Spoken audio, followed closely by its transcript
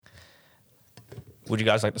Would you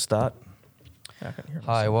guys like to start?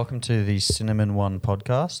 Hi, welcome to the Cinnamon One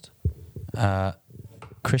podcast.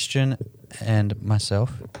 Christian and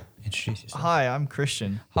myself. Introduce yourself. Hi, I'm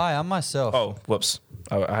Christian. Hi, I'm myself. Oh, whoops.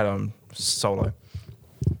 I had on solo.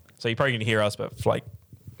 So you're probably going to hear us, but like...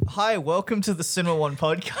 Hi, welcome to the Cinema One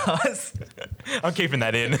podcast. I'm keeping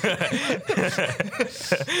that in.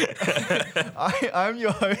 I'm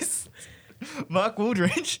your host, Mark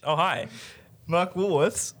Wooldridge. Oh, hi. Mark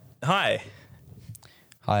Woolworths. Hi.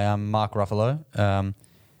 Hi, I'm Mark Ruffalo. And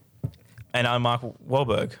I'm Mark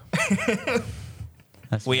Wahlberg.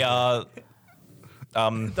 We are...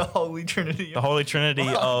 The Holy Trinity. the Holy Trinity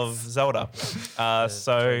of Zelda.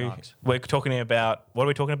 So we're talking about... What are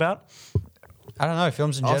we talking about? I don't know,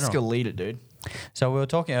 films in general. Oscar lead it, dude. So we were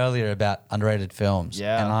talking earlier about underrated films.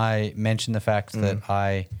 Yeah. And I mentioned the fact that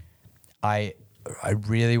I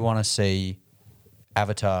really want to see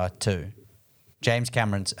Avatar 2. James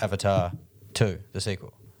Cameron's Avatar 2, the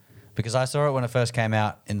sequel. Because I saw it when it first came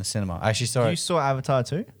out in the cinema. I actually saw You it... saw Avatar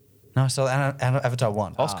too? No, I saw Avatar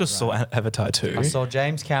 1. Oscar saw Avatar 2. I saw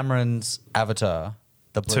James Cameron's Avatar,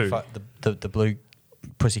 the blue, Two. the blue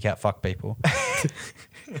pussycat fuck people.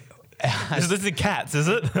 This isn't cats, is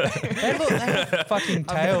it? They have fucking I'm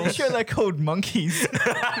pretty tails. sure they're called monkeys.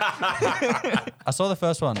 I saw the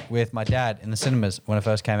first one with my dad in the cinemas when it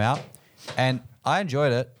first came out, and I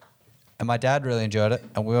enjoyed it, and my dad really enjoyed it,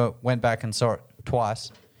 and we went back and saw it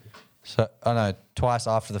twice. Twice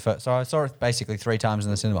after the first. So I saw it basically 3 times in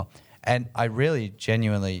the cinema, and I really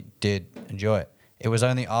genuinely did enjoy it. It was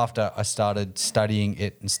only after I started studying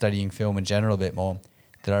it and studying film in general a bit more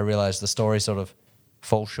that I realized the story sort of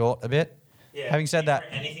falls short a bit. Yeah. Having said that,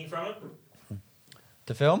 anything from it?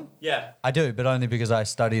 the film? Yeah. I do, but only because I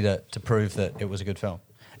studied it to prove that it was a good film.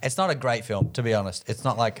 It's not a great film, to be honest. It's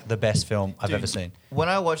not like the best film I've Dude, ever seen, When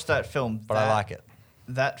I watched that film, but I like it.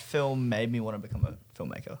 That film made me want to become a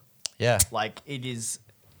filmmaker. Yeah. Like, it is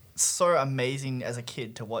so amazing as a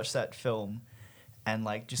kid to watch that film and,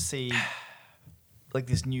 like, just see, like,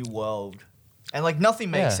 this new world. And, like, nothing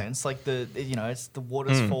makes sense. Like, it's the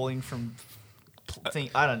water's falling from thing.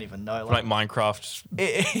 I don't even know. Like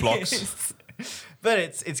Minecraft blocks. But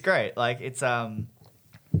it's great. Like, it's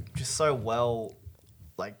just so well,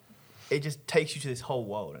 like, it just takes you to this whole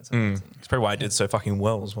world. It's amazing. It's probably why I did so fucking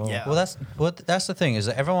well as well. Yeah. Well, that's the thing is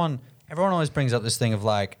that everyone always brings up this thing of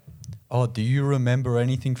like, oh, do you remember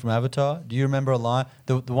anything from Avatar? Do you remember a line?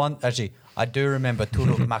 The one actually, I do remember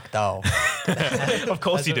Turuk Makdao. Of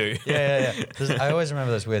course you do. Yeah. I always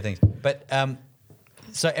remember those weird things. But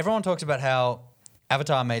so everyone talks about how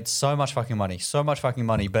Avatar made so much fucking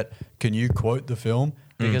money, but can you quote the film?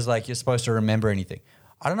 Because like you're supposed to remember anything.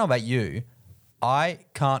 I don't know about you. I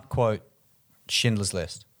can't quote Schindler's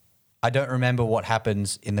List. I don't remember what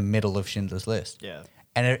happens in the middle of Schindler's List. Yeah.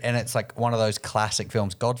 And it's like one of those classic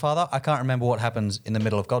films. Godfather, I can't remember what happens in the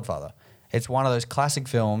middle of Godfather. It's one of those classic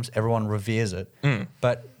films. Everyone reveres it.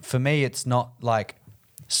 But for me, it's not like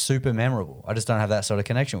super memorable. I just don't have that sort of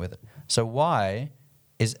connection with it. So why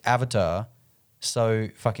is Avatar so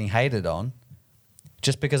fucking hated on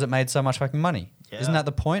just because it made so much fucking money? Yeah. Isn't that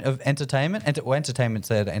the point of entertainment? Entertainment's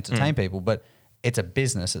there to entertain people, but it's a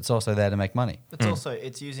business. It's also there to make money.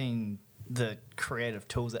 It's using the creative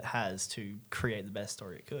tools it has to create the best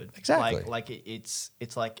story it could. Exactly.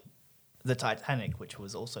 It's like the Titanic, which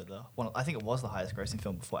was also I think it was the highest grossing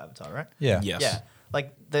film before Avatar, right? Yeah. Yes. Yeah.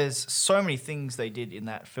 Like, there's so many things they did in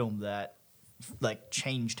that film that like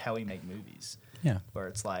changed how we make movies. Yeah. Where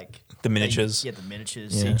it's like The miniatures. the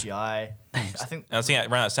miniatures, Yeah. CGI. I think And I was thinking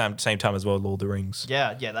around that same time as well, Lord of the Rings.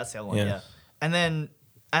 yeah, that's the other one. Yeah. Yeah. And then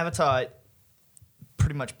Avatar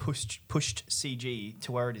pretty much pushed CG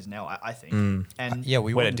to where it is now, I think. And Yeah,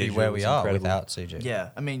 we Where wouldn't be digital where we was are incredible. without CG. yeah,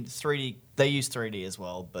 I mean 3D. They use 3D as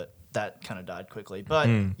well, but that kind of died quickly. But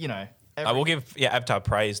you know, I will give Avatar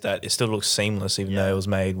praise that it still looks seamless, even though it was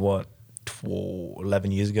made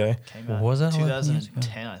 11 years ago. came out Was that 11 years ago?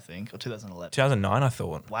 2010, I think, or 2011. 2009, I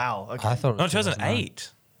thought. Wow. Okay. I thought it No, was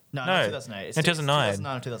 2008. no, no. 2008. It's No, 2009.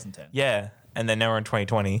 2009 or 2010. Yeah, and then now we're in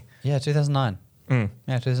 2020. Yeah, 2009.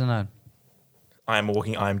 Yeah, 2009. I am a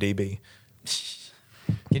walking IMDb.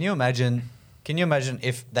 Can you imagine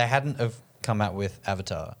if they hadn't have come out with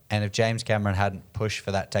Avatar and if James Cameron hadn't pushed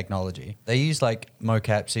for that technology? They used like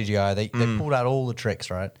mocap, CGI. They pulled out all the tricks,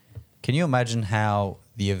 right? Can you imagine how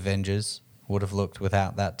the Avengers would have looked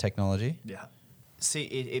without that technology? Yeah. See,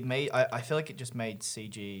 it made. I feel like it just made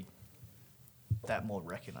CG that more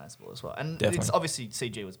recognizable as well. And Definitely. it's obviously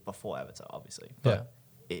CG was before Avatar, obviously, but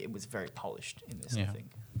it was very polished in this. I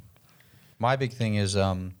think. My big thing is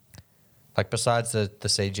like besides the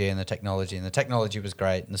CG and the technology was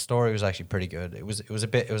great and the story was actually pretty good. It was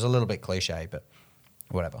a little bit cliche, but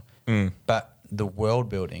whatever. But the world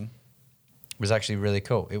building was actually really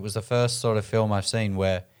cool. It was the first sort of film I've seen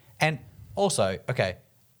where, and also, okay,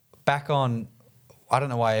 back on, I don't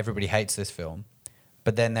know why everybody hates this film,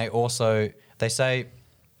 but then they say,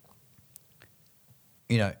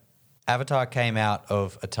 you know, Avatar came out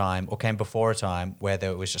of a time, or came before a time, where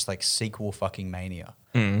there was just like sequel fucking mania.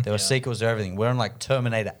 There were sequels to everything. We're on like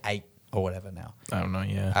Terminator 8 or whatever now. I don't know,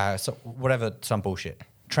 yeah. So whatever, some bullshit.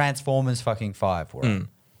 Transformers fucking 5, whatever.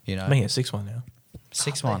 You know? Making a 6th one now.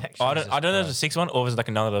 6th one. I don't know if it's a 6th one or if it's like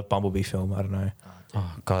another Bumblebee film. I don't know.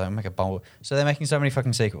 Oh, God, they make a Bumblebee. So they're making so many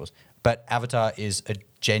fucking sequels. But Avatar is a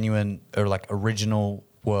genuine, or like original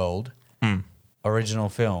world, original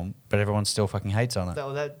film, but everyone still fucking hates on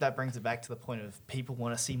it. That brings it back to the point of people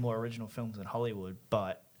want to see more original films in Hollywood,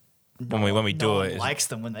 but When we do one it, likes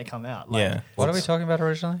them when they come out. yeah. What are we talking about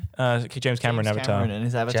originally? James Cameron Avatar. Cameron and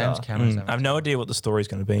his Avatar. James Cameron's I have no idea what the story's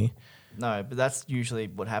going to be. No, but that's usually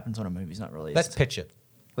what happens when a movie's not released. Let's pitch it.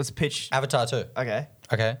 Let's pitch. Avatar 2. Okay.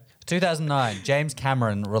 Okay. 2009, James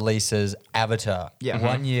Cameron releases Avatar. Yeah.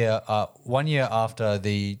 1 year after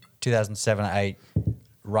the 2007-8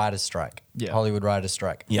 writers' strike. Yeah. Hollywood writers'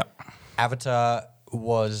 strike. Yep. Avatar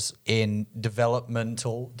was in development.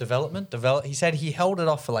 He said he held it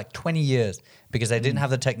off for like 20 years because they didn't have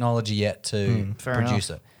the technology yet to Fair produce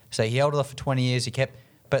enough. it. So he held it off for 20 years. He kept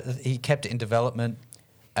it in development,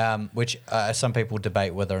 which some people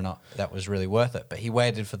debate whether or not that was really worth it. But he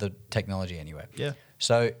waited for the technology anyway. Yeah.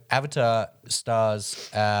 So Avatar stars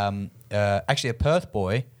actually a Perth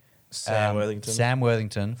boy, Sam Worthington. Sam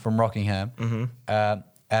Worthington from Rockingham,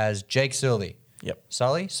 as Jake Sully. Yep.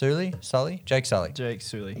 Jake Sully. Jake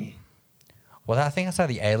Sully. Well, I think that's how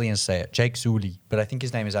the aliens say it, Jake Sully. But I think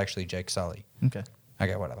his name is actually Jake Sully. Okay.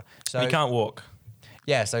 Okay, whatever. So He can't walk.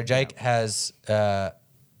 yeah, so Jake has no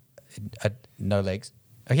legs.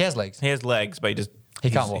 Oh, he has legs. He has legs, but He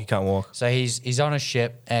can't walk. He can't walk. So he's on a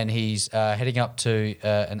ship and he's heading up to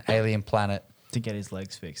an alien planet To get his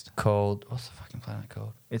legs fixed. called, what's the fucking planet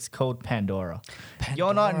called? It's called Pandora.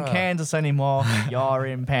 You're not in Kansas anymore. You're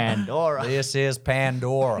in Pandora. This is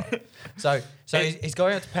Pandora. so he's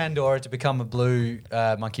going up to Pandora to become a blue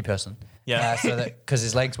monkey person. Yeah. So that because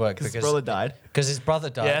his legs work. Because his brother died. Because his brother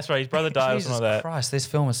died. Yeah, that's right. His brother died or Jesus something like that. Christ, this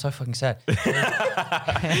film is so fucking sad.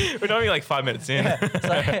 We're only like 5 minutes in.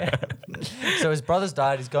 So his brother's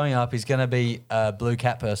died. He's going up. He's going to be a blue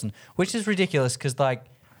cat person, which is ridiculous because like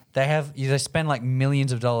they spend like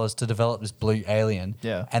millions of dollars to develop this blue alien.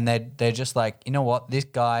 Yeah. And they're just like, you know what? This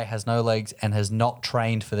guy has no legs and has not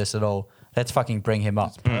trained for this at all. Let's fucking bring him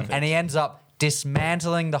up. And he ends up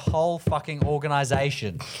dismantling the whole fucking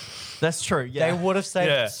organization. That's true. Yeah. They would have saved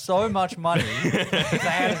Yeah. so much money if they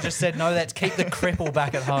had just said, no, let's keep the cripple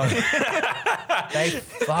back at home. They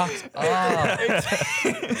fucked up.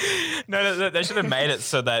 No, they should have made it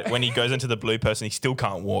so that when he goes into the blue person, he still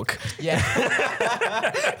can't walk. Yeah.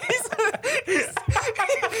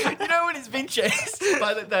 You know when he's being chased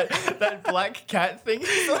by that black cat thing?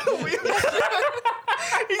 He's on a wheelchair.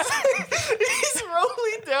 He's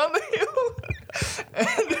rolling down the hill. And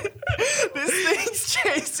this thing's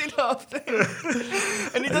chasing after him.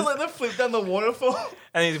 And he does like the flip down the waterfall.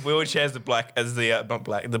 And his wheelchair's the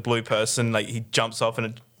blue person. Like he jumps off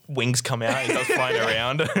and wings come out. He starts flying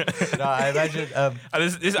around. No, I imagine.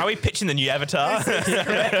 Are we pitching the new Avatar?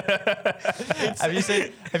 Have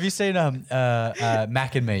you seen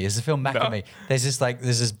Mac and Me? It's the film Mac and Me. There's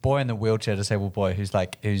this boy in the wheelchair, disabled boy, who's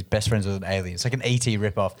best friends with an alien. It's like an ET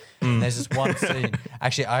ripoff. And there's this one scene.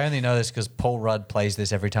 Actually, I only know this because Paul Rudd plays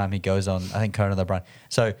this every time he goes on, I think, Conan O'Brien.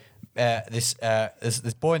 So this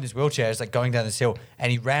boy in this wheelchair is like going down this hill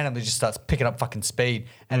and he randomly just starts picking up fucking speed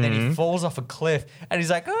and then he falls off a cliff and he's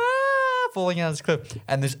like, falling down this cliff.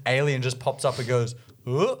 And this alien just pops up and goes,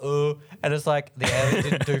 uh-oh. And it's like the alien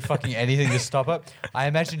didn't do fucking anything to stop it. I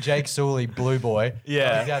imagine Jake Sully, blue boy,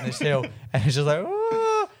 going down this hill and he's just like,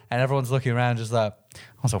 oh, and everyone's looking around just like,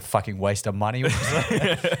 that's a fucking waste of money.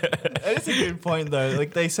 That is a good point though.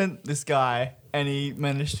 Like they sent this guy and he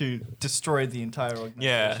managed to destroy the entire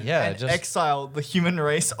organization. Yeah, and just exile the human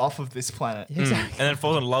race off of this planet. Exactly. And then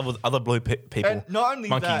falls in love with other blue people. And not only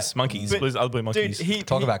monkeys, but, other blue monkeys. Dude,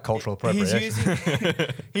 Talk about cultural appropriation.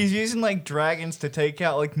 He's using like dragons to take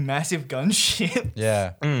out like massive gunships.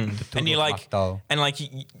 Yeah. And you like,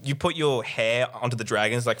 you put your hair onto the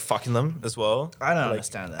dragons, like fucking them as well. I don't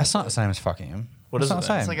understand that. That's not the same as fucking him. What is It's not it the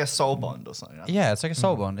then? same. It's like a soul bond or something. Yeah, it's like a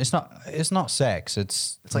soul bond. It's not sex.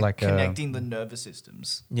 It's It's like a- connecting the nervous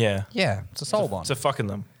systems. Yeah. yeah, it's a soul bond. So fucking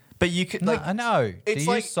them. But you could No, like I know. Do it's you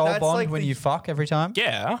like- soul that's bond like when the- you fuck every time?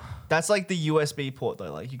 Yeah. that's like the USB port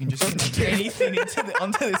though. Like you can just connect anything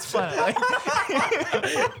onto this planet.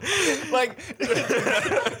 Like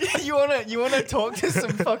you wanna talk to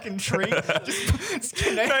some fucking tree? Just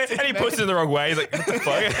connect. And he puts it in the wrong way. He's like, what the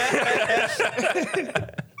fuck?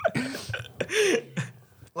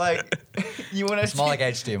 Like you want It's more like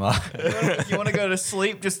HDMI. you want to go to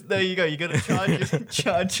sleep? Just there you go. You got to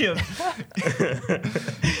charge your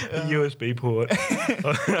USB port.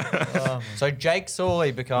 So Jake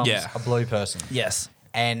Sully becomes Yeah. a blue person. yes.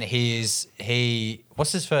 And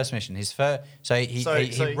what's his first mission? He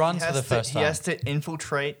runs for the first time. He has to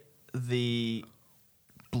infiltrate the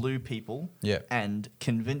blue people. Yeah. And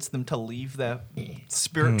convince them to leave their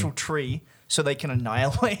spiritual tree so they can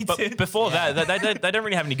annihilate But it. before that, they don't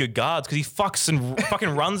really have any good guards because he fucks and fucking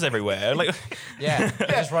runs everywhere. Like, Yeah, he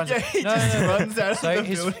just runs. he just runs out So of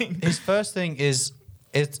the building. his first thing is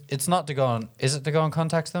it's not to go on. Is it to go and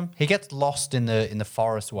contact them? He gets lost in the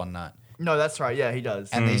forest one night, No, that's right. Yeah, he does.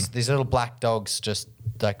 and these little black dogs just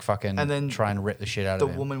like fucking And then try and rip the shit out the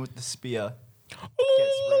of him. woman with the spear gets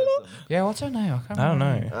rid of them. Yeah, what's her name? I can't I don't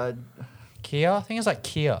remember. know. Kia. I think it's like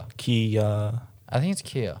Kia. Kia. I think it's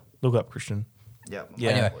Kia. Look up, Christian. Yeah. Yeah.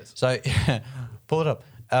 Anyway, so pull it up.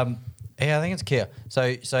 Yeah, I think it's Kia.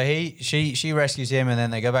 So she rescues him, and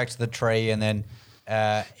then they go back to the tree, and then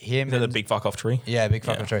him Is that the and- big fuck off tree? yeah, big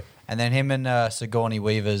fucking Yeah. tree, and then him and Sigourney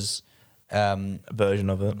Weaver's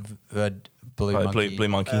Version of it. blue Like monkey. blue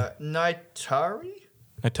monkey. Nitari?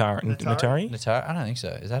 Natari. Natari? Natari? I don't think so.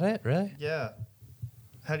 Is that it? Really? Yeah.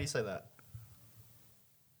 How do you say that?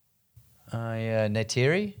 Yeah,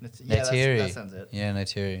 Neytiri. Yeah, Neytiri. that sounds it. Yeah,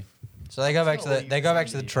 Neytiri. So they go back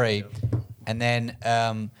to the tree, and then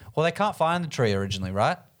well, they can't find the tree originally,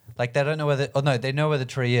 right? Like they don't know whether. Oh no, they know where the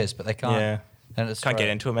tree is, but they can't. Yeah. And it's Can't get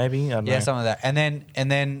into it, maybe? I don't Yeah, know. something like that. And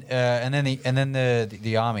then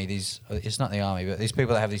the army. It's not the army, but these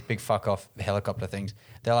people that have these big fuck off helicopter things.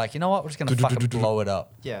 They're like, you know what? We're just gonna fucking blow it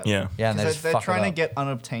up. Yeah. Yeah. Yeah, and they 'Cause just they're fuck it trying to up. get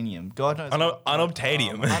unobtainium. God knows.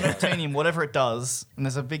 Unobtainium. Unobtainium, whatever it does, and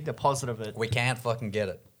there's a big deposit of it. We can't fucking get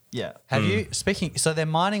it. Yeah. Have you so they're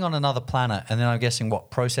mining on another planet, and then I'm guessing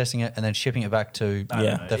processing it and then shipping it back to I don't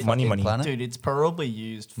Yeah. know. the It's- fucking planet. Dude, it's probably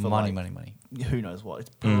used for money. who knows what. It's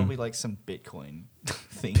probably like some Bitcoin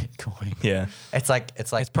thing. Coin. Yeah. It's like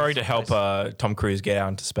It's probably to help Tom Cruise get out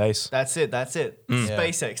into space. That's it. Yeah.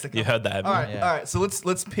 SpaceX. You heard that, haven't All you? right. Yeah. All right. So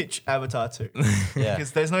let's pitch Avatar 2. Yeah.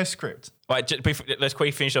 Because there's no script. Right, let's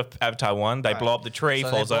quickly finish off Avatar 1. They blow up the tree, So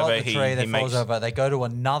falls they blow up over. the tree, He they makes. falls over. They go to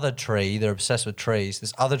another tree. They're obsessed with trees.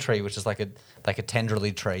 This other tree, which is like a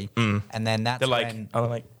tendrily tree, and then that's They're like,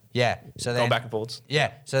 when yeah, So then going back and forwards.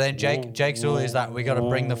 Yeah. So then Jake Sully is like, we got to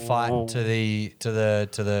bring the fight to the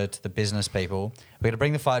business people. We got to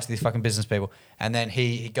bring the fight to these fucking business people. And then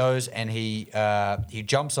he goes and he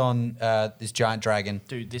jumps on this giant dragon.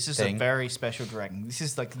 Dude, this is thing. a very special dragon. This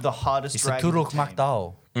is like the hardest It's the dragon. Turok to tame.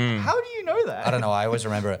 Makdal. How do you know that? I don't know. I always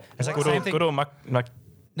remember it. It's like the same thing. Good old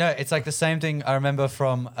No, it's like the same thing I remember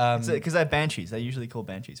from. Because they're banshees. They're usually called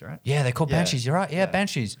banshees, right? Yeah, they're called Yeah. banshees. You're right. Yeah, Yeah.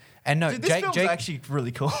 banshees. And no, Dude, this film's Jake. actually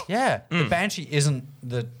really cool. Yeah, the banshee isn't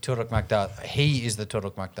the Turok Makdal. He is the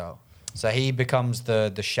Turok Makdal. So he becomes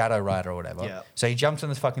the shadow rider or whatever. Yeah. So he jumps on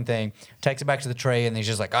this fucking thing, takes it back to the tree, and he's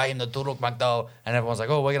just like, I am the Turok Makdal. And everyone's like,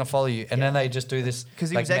 oh, we're going to follow you. And then they just do this Because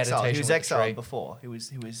he like, was exiled. He meditation was with the exiled tree. before. He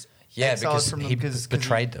was Yeah, exiled because from them he 'cause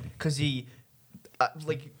betrayed them. Because he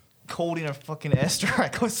like called in a fucking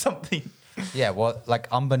airstrike or something. Yeah, well, like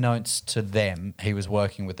unbeknownst to them, he was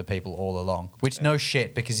working with the people all along. Which no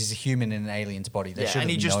shit, because he's a human in an alien's body. They Yeah, should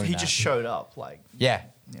and have he known that. just showed up, like, Yeah.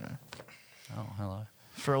 you know. Oh, hello.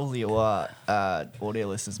 For all the audio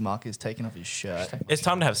listeners, Mark is taking off his shirt. It's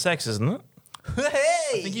time to have sex, isn't it?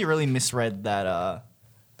 I think you really misread that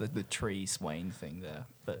the tree swaying thing there,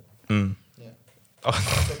 but Yeah.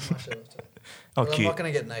 Oh, I'm cute. not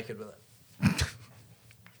going to get naked with it.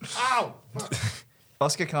 ow!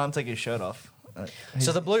 Oscar can't take his shirt off.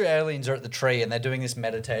 So the blue aliens are at the tree and they're doing this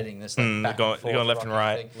meditating, this like Mm, back they're and going forth left and rocking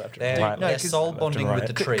right, thing. left and They're, right. No, they're 'cause- soul Left and bonding right.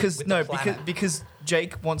 with the tree. Because with no, the planet. because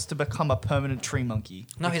Jake wants to become a permanent tree monkey.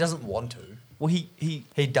 No, he doesn't want to. Well, he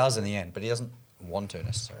He does in the end, but he doesn't want to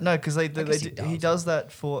necessarily. no, because guess he does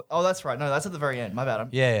that for. Oh, that's right. No, that's at the very end. My bad.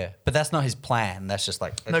 Yeah, but that's not his plan. That's just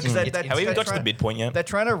like No, because it's- Have we even got to trying- the midpoint yet? They're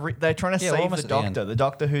trying to Yeah, we're save almost the at the end. doctor. The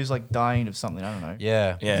doctor who's like dying of something. I don't know.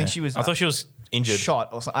 yeah. Yeah. I think she was- I thought she was injured. Shot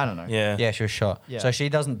or something. I don't know. Yeah. Yeah, she was shot. Yeah. So she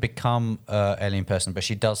doesn't become an alien person, but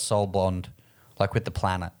she does soul bond, like with the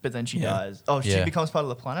planet. But then she Yeah. dies. Oh, she Yeah. becomes part of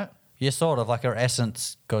the planet. Yeah, sort of like her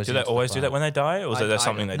essence goes. Do they into the always do that planet. when they die, or is I- that I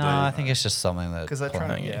something don't they No, do? I think it's just something that. Because they're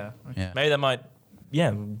trying to. Yeah. Yeah. Yeah. Maybe they might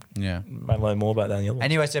yeah, Yeah. might learn more about that in the other one.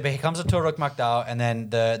 Anyway, so he comes to Turok Makdal, and then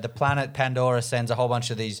the planet Pandora sends a whole bunch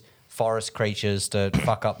of these forest creatures to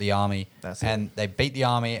fuck up the army. That's it. And they beat the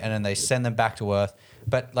army, and then they send them back to Earth.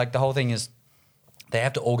 But like the whole thing is, they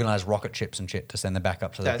have to organize rocket ships and shit to send them back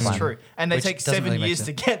up to the That's planet. true. And they Which take doesn't 7 really make years sense.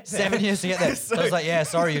 to get there. 7 years to get there. So I was like, yeah,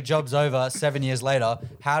 sorry, your job's over. 7 years later,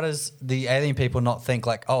 how does the alien people not think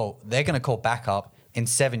like, oh, they're going to call backup in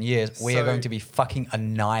 7 years? We are So- going to be fucking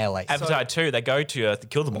annihilated. Avatar 2, they go to Earth to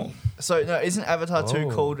kill them all. So no, isn't Avatar 2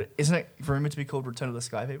 Oh. called? Isn't it rumored to be called Return of the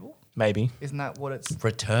Sky People? Maybe. Isn't that what it's?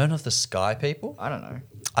 Return of the Sky People? I don't know.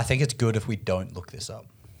 I think it's good if we don't look this up.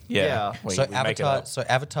 Yeah. Yeah. We So make it up.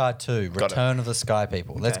 Avatar 2, Got it. Return of the Sky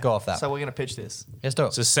People. Let's Okay. go off that. So we're gonna pitch this. Let's do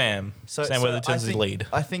it. So Sam. So Sam so Weatherton's the lead.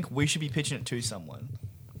 I think we should be pitching it to someone.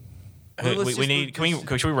 Who- let's we just- need.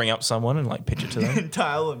 Should we ring up someone and like pitch it to them? And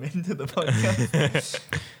dial them into the podcast.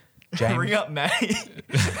 James. Ring up Maddie.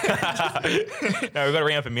 No, we've got to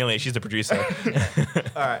ring up Amelia. She's the producer.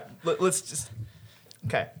 All right, let's just.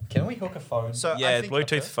 Okay. Can we hook a phone? So Yeah, I think,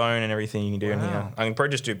 Bluetooth phone and everything you can do in here. Wow. I can probably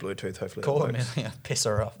just do Bluetooth. Hopefully, Call that works. Amelia. Piss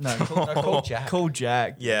her off. No, Call Jack. Call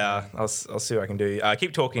Jack. Yeah, I'll see what I can do.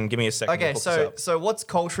 Keep talking. Give me a second. to Okay, hook this so up. so what's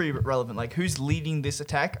culturally relevant? Like, who's leading this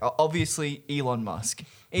attack? Obviously, Elon Musk.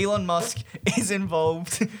 Elon Musk is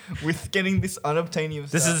involved with getting this unobtainium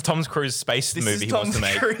This stuff. is Tom Cruise space This movie is he wants Tom to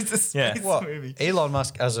make. Cruise's Yeah. space What? movie. Elon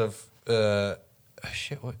Musk, as of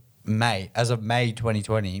May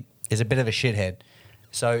 2020, is a bit of a shithead.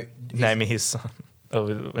 So Naming his son. Oh,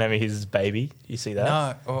 naming his baby. You see that?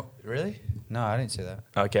 no, oh, really? No, I didn't see that.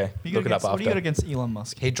 Okay. You Look got it up against, what do you after. got against Elon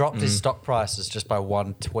Musk? He dropped his stock prices just by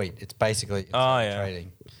one tweet. It's basically Oh, yeah.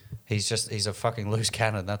 trading. He's a fucking loose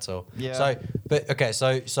cannon. That's all. Yeah. So, but okay.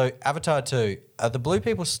 So Avatar 2. Are the blue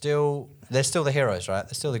people still? They're still the heroes, right?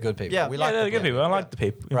 They're still the good people. Yeah. we Yeah, like they're the good blue people. I like the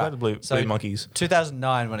people. I like the blue monkeys.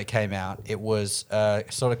 2009, when it came out, it was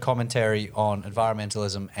sort of commentary on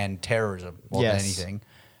environmentalism and terrorism more than Yes. anything.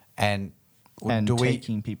 And, And do we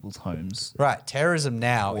taking people's homes. right terrorism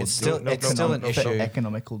now? Or It's still no, it's no, still no, an no, issue.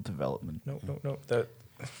 Economical development. No.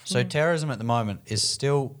 So terrorism at the moment is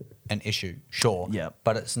still an issue, sure. Yeah.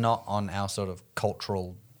 But it's not on our sort of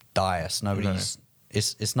cultural dais. Nobody's.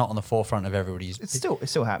 It's not on the forefront of everybody's. It's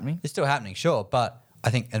still happening. It's still happening, sure. But I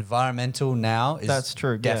think environmental now is That's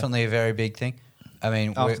true, yeah. definitely a very big thing. I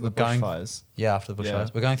mean, After we're the going. bushfires. Yeah, after the bushfires. Yeah.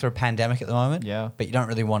 We're going through a pandemic at the moment. Yeah. But you don't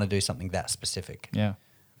really want to do something that specific. Yeah.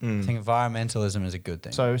 I think environmentalism is a good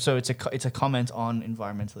thing. So it's a comment on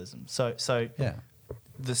environmentalism. So yeah.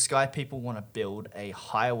 the Sky People want to build a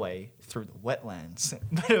highway through the wetlands,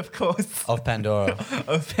 but of course Of Pandora.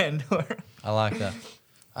 of Pandora. I like that.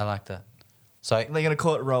 So They're gonna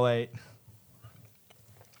call it Row 8.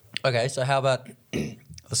 okay, so how about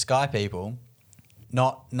the Sky People?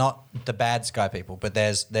 Not the bad Sky People, but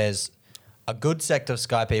there's a good sect of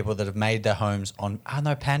Sky People that have made their homes on. Oh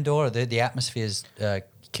no, Pandora. The atmosphere's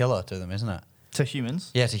killer to them, isn't it? To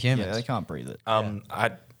humans? Yeah, to humans. Yeah, they can't breathe it.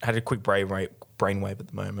 I had a quick brainwave at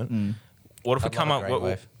the moment. What if we I'd come love up? a great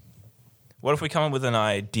wave. What if we come up with an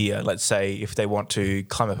idea? Let's say if they want to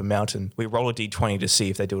climb up a mountain, we roll a d20 to see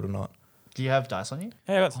if they do it or not. Do you have dice on you?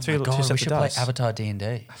 Hey, I got Oh two my God, sets we of should dice. play Avatar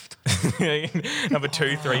D&D. Number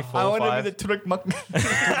 2, 3, 4, I want 5. to be the Turok Muck.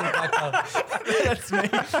 That's me.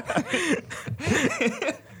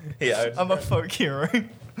 Yeah. I'm a folk hero.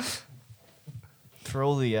 For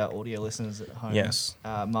all the audio listeners at home, Yes.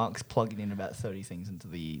 Mark's plugging in about 30 things into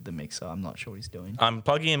the mixer. I'm not sure what he's doing. I'm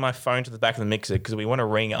plugging in my phone to the back of the mixer because we want to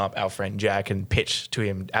ring up our friend Jack and pitch to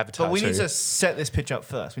him Avatar But we 2. need to set this pitch up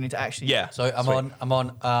first. We need to actually. Yeah. So I'm Sweet.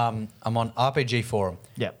 on RPG forum.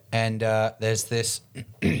 Yep. And there's this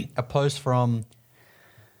a post from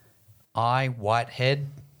Whitehead,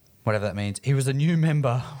 whatever that means. He was a new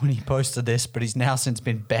member when he posted this, but he's now since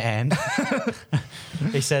been banned.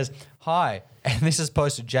 He says, "Hi," and this is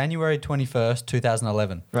posted January 21st,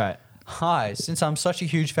 2011. Right. Hi, since I'm such a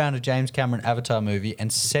huge fan of James Cameron Avatar movie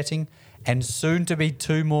and setting and soon to be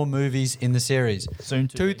 2 more movies in the series. Soon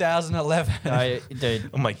to be. 2011. Dude.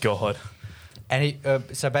 Oh my God. And he,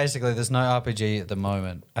 so basically, there's no RPG at the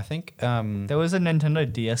moment. I think. There was a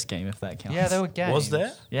Nintendo DS game, if that counts. Yeah, there were games. Was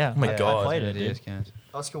there? Yeah. Oh my I God. played it, Yeah, dude. games.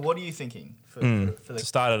 Oscar, what are you thinking for To the?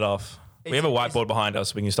 start it off, we have a whiteboard behind us.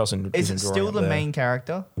 So we can start some. Is some it drawing still up the there. main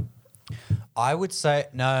character? I would say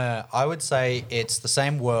no. I would say it's the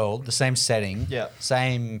same world, the same setting, Yeah.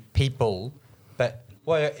 same people. But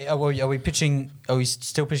are we pitching? Are we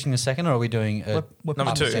still pitching the second, or are we doing We're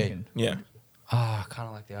Number pitching 2. second. Yeah. I kind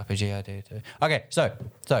of like the RPG idea too. Okay, so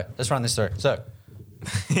let's run this through. So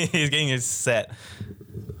He's getting his set.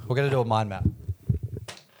 we're gonna do a mind map.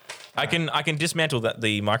 I can dismantle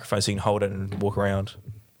the microphone so you can hold it and walk around.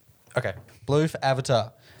 Okay, blue for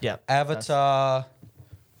Avatar. Yeah. Avatar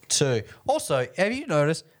 2. Also, have you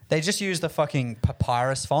noticed they just use the fucking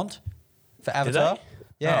papyrus font for Avatar? they?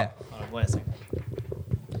 Yeah. Hold on, wait a second.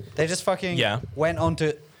 They just fucking went on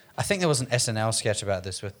to... I think there was an SNL sketch about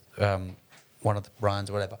this with one of the Ryans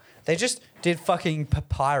or whatever. They just did fucking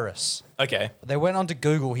papyrus. Okay. They went onto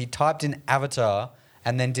Google, he typed in Avatar,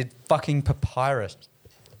 and then did fucking papyrus.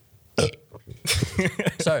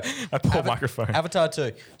 So A poor microphone. Avatar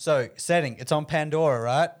 2. So setting, it's on Pandora,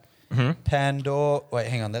 right? Mm-hmm. Pandora. Wait,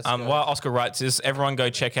 hang on. That's While Oscar writes this, everyone go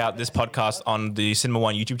check out this podcast on the Cinema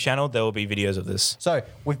One YouTube channel. There will be videos of this. So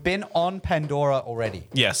we've been on Pandora already.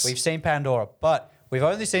 Yes. We've seen Pandora, but we've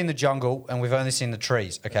only seen the jungle and we've only seen the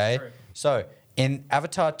trees. Okay. True. So in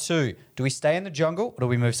Avatar 2, do we stay in the jungle or do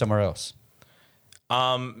we move somewhere else?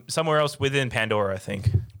 Somewhere else within Pandora, I think.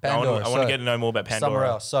 Pandora. I want to get to know more about Pandora. Somewhere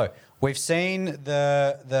else. So we've seen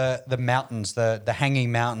the mountains, the hanging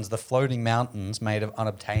mountains, the floating mountains made of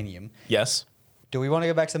unobtainium. Yes. Do we want to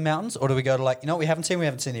go back to the mountains or do we go to what we haven't seen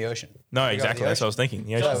the ocean? No, We go to exactly. the That's what I was ocean.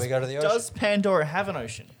 thinking. The So ocean. we go to the ocean. Does Pandora have an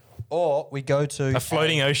ocean? Or we go to A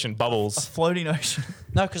floating ocean, A bubbles. floating ocean.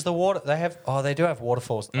 No, because the water they do have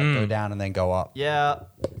waterfalls that go down and then go up. Yeah.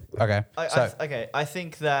 Okay. I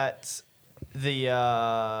think that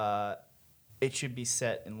the it should be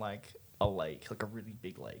set in like a lake, like a really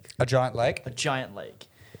big lake, A giant lake. a giant lake.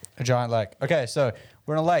 A giant lake. Okay, so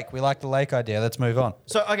we're in a lake. We like the lake idea. Let's move on.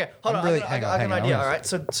 So okay, hold on. I got an idea. All right.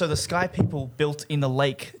 So the sky people built in the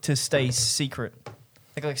lake to stay secret,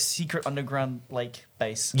 like secret underground lake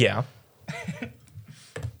base. Yeah.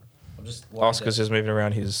 I'm just Oscar's just moving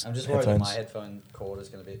around his I'm just worried that headphones. my headphone cord is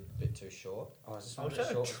going to be a bit too short. Oh, is this I'll one a try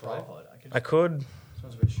bit a short? as well? tripod. I could. This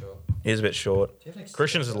one's a bit short. It is a bit short. Do you have an extra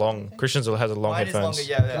Christian's is headphone or long. anything? Christian's has a long Mine is headphones.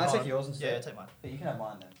 longer. Yeah. Can I hold take on. yours instead? Yeah, take mine. You can have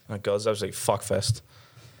mine then. Oh god, it's absolutely fuckfest.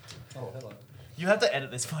 Oh, hello. You have to edit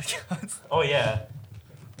this podcast. Oh yeah.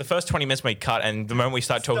 The first 20 minutes we cut, and the moment we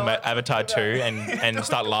start talking about Avatar 2 and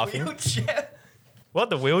start laughing. Wheelchair. What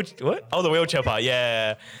the wheelchair? What? Oh, the wheelchair part.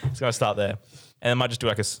 Yeah, it's gonna start there, and I might just do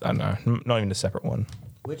like I don't know, not even a separate one.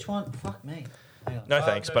 Which one? Fuck me. Hang on. No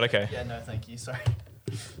thanks, but okay. Yeah, no, thank you. Sorry.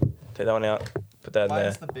 Take that one out. Put that in there.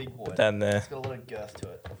 Mine's the big boy. Put that in there. It's got a lot of girth to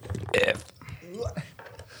it.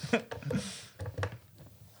 Yeah.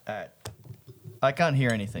 Alright. I can't hear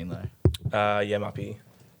anything though. Yeah, might be.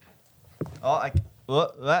 Oh,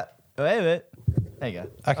 what? Wait a minute. There you go.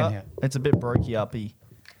 I can hear. It's a bit brokey uppy.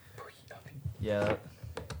 Yeah.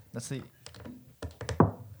 That's the.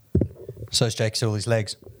 So it's Jake Sully's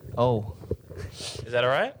legs. Oh. Is that all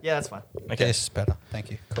right? Yeah, that's fine. Okay. This is better.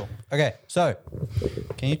 Thank you. Cool. Okay, so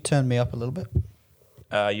can you turn me up a little bit?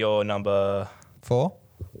 Your number. 4?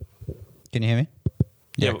 Can you hear me?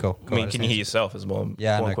 Yeah, cool. I mean, can you hear yourself? Is more.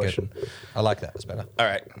 Yeah, more no, question. good. I like that. It's better. All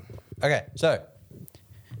right. Okay, so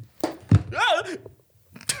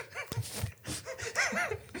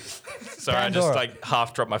Sorry, I Pandora. just like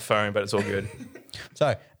half dropped my phone, but it's all good.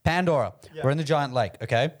 Pandora. Yeah. We're in the giant lake.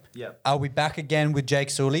 Okay. Yeah. Are we back again with Jake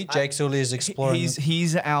Sully? Jake Sully is exploring.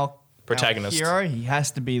 He's our Protagonist. our hero. He has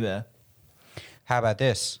to be there. How about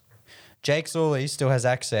this? Jake Sully still has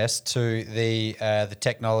access to the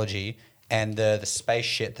technology and the space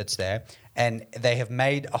shit that's there, and they have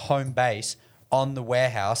made a home base on the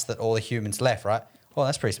warehouse that all the humans left. Right? Well,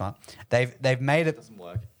 that's pretty smart. They've made it. Doesn't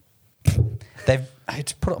work. I had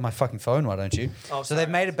to put it on my fucking phone. Why don't you? Oh, so sorry. they've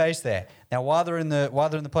made a base there. Now, while they're in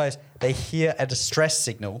the place, they hear a distress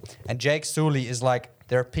signal, and Jake Sully is like,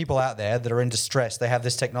 there are people out there that are in distress. They have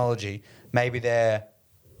this technology. Maybe they're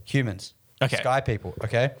humans. Okay. Sky people.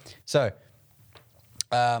 Okay. So,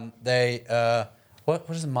 they what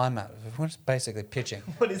is a mind map? What is basically pitching?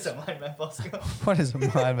 What is that, mind map, Oscar? What is a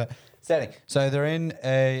mind map? Setting. So they're in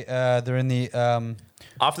the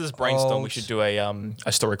After this brainstorm, we Old- should do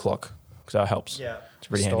a story clock because that helps. Yeah. It's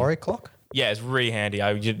really story handy. clock. Yeah, it's really handy.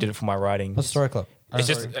 I did it for my writing. What's story clock? It's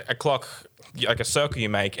just a clock, like a circle you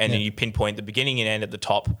make, and then Yeah. you pinpoint the beginning and end at the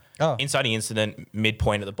top, Oh. inciting incident,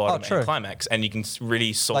 midpoint at the bottom, true. and climax. And you can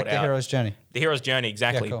really sort like out the hero's journey. the hero's journey,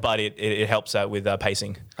 exactly. cool. But it helps out with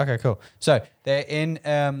pacing. Okay, cool. So they're in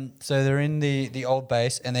the old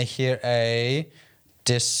base and they hear a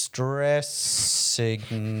distress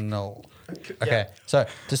signal. Okay, so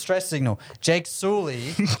distress signal. Jake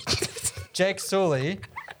Sully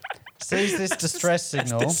sees this distress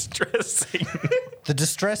signal. Distressing. The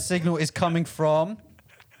distress signal is coming from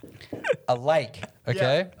a lake.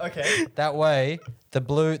 Okay. Yeah, okay. That way, the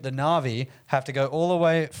Na'vi have to go all the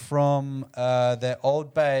way from their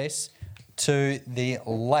old base to the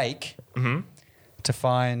lake to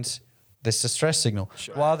find this distress signal.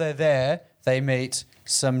 Sure. While they're there, they meet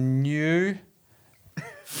some new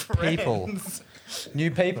people. Friends.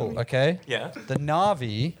 New people, okay? Yeah. The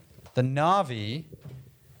Na'vi,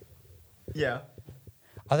 Yeah.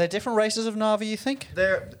 are there different races of Na'vi, you think?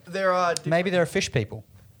 There are. Maybe they're fish people.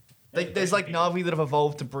 There's like Na'vi that have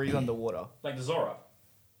evolved to breathe underwater. Like the Zora.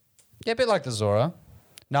 Yeah, a bit like the Zora.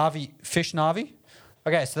 Na'vi, fish Na'vi?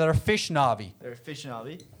 Okay, so there are fish Na'vi. They're a fish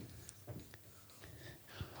Na'vi.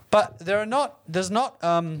 But there's not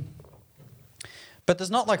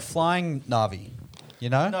like flying Na'vi, you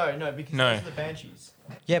know? No, because No. those are the banshees.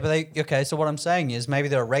 Yeah, but okay, so what I'm saying is maybe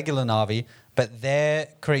they're a regular Na'vi, but their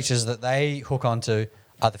creatures that they hook onto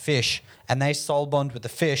are the fish, and they soul bond with the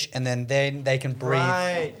fish, and then they can breathe.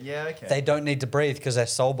 Right. Yeah. Okay. They don't need to breathe because they're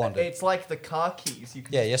soul bonded. It's like the car keys. You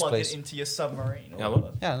can Yeah, just yes, plug please. it into your submarine. Or Yeah,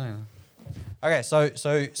 whatever. Yeah, no. Okay, so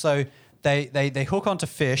they hook onto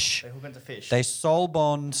fish. They hook into fish. They soul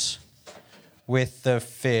bond with the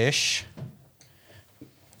fish.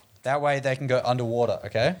 That way they can go underwater,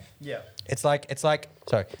 okay? yeah. It's like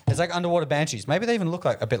underwater banshees. Maybe they even look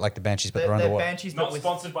like a bit like the banshees, but they're They're underwater. banshees, but Not with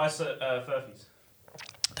sponsored by Furfies.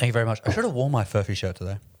 Thank you very much. I should have worn my Furphy shirt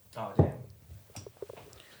today. Oh, damn.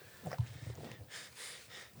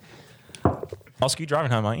 Oscar, you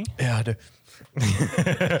driving home, aren't you? Yeah, I do.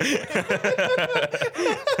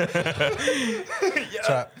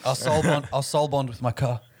 So I'll soul bond with my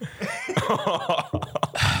car.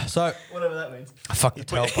 So whatever that means. fuck the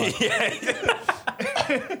tailpipe.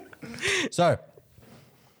 So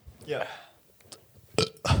Yeah.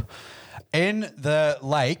 in the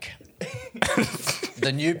lake,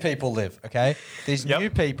 the new people live. Okay, these Yep. new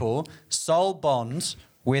people soul bond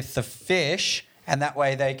with the fish, and that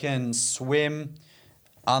way they can swim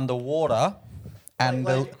underwater. And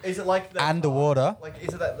Is it like the underwater. Like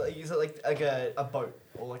is it like a boat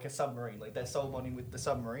or like a submarine? Like they're soul bonding with the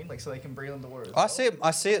submarine, like so they can breathe underwater. As well?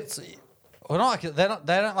 I see it. Well, not like they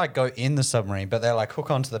don't like go in the submarine, but they like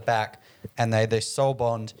hook onto the back, and they soul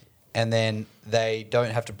bond, and then they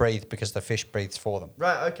don't have to breathe because the fish breathes for them,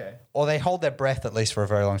 Right. Okay. or they hold their breath at least for a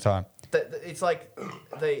very long time. It's like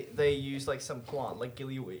they use like some plant like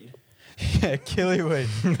gillyweed. Yeah,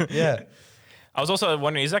 killyweed. Yeah. I was also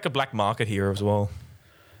wondering, is there like a black market here as well?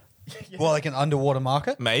 Well, like an underwater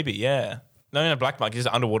market. Maybe, yeah. No, in a black market, it's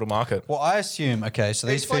an underwater market. Well, I assume. Okay, so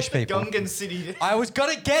these It's fish like the people. Gungan city. I was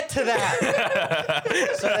gonna get to that.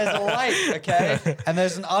 So there's a lake, okay, and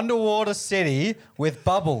there's an underwater city with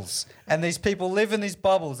bubbles, and these people live in these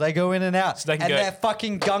bubbles. They go in and out, So they can and go- they're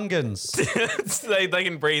fucking Gungans. So they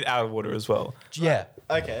can breathe out of water as well. Yeah,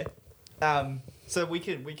 Okay. So we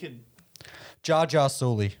could Jar Jar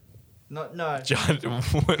Sully. no. Jar- No.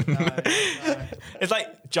 It's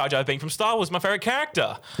like Jar Jar being from Star Wars, my favorite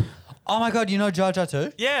character. Oh my god, you know Jar Jar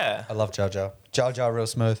too? Yeah. I love Jar Jar. Jar Jar real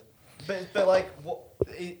smooth. But like, what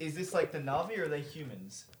is this like the Na'vi or are they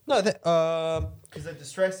humans? No, Because the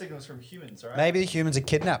distress signals from humans, right? maybe the humans are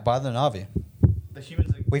kidnapped by the Na'vi. The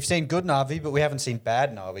humans are. We've seen good Na'vi, but we haven't seen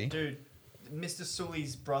bad Na'vi. Dude, Mr.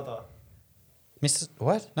 Sully's brother. Mr.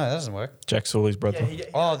 What? No, that doesn't work. Jack Sully's brother. Yeah, he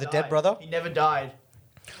Oh, never the dead died. brother? He never died.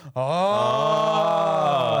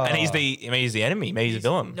 Oh. And he's the enemy. Maybe he's a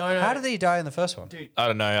villain. No. How did he die in the first one? Dude, I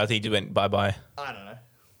don't know. I think he went bye-bye. I don't know.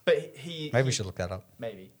 But he. Maybe we should look that up.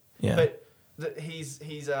 Maybe. Yeah. But he's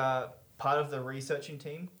part of the researching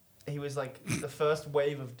team. He was like the first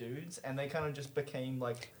wave of dudes, and they kind of just became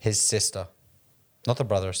like. His sister. Not the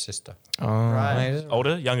brother, his sister. Oh. Right.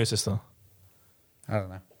 Older? Younger sister? I don't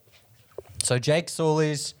know. So Jake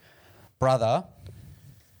Sully's brother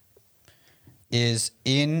is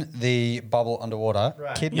in the bubble underwater,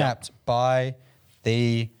 Right. kidnapped by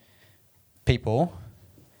the people,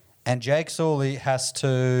 and Jake Sully has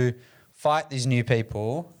to fight these new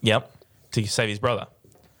people. Yep. To save his brother.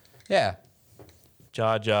 Yeah.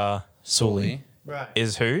 Jar Jar Sully. Right.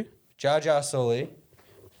 Is who? Jar Jar Sully.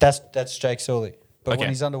 That's Jake Sully. But Okay. when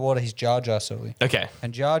he's underwater, he's Jar Jar Sully. Okay.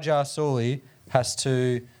 And Jar Jar Sully has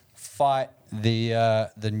to fight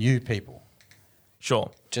the new people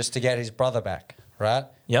Sure. just to get his brother back, right?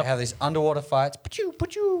 Yep. They have these underwater fights, pachoo,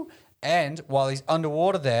 pachoo. And while he's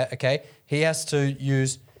underwater there, okay, he has to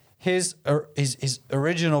use his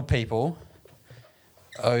original people,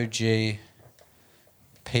 OG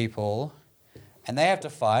people, and they have to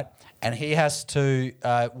fight, and he has to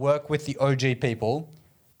work with the OG people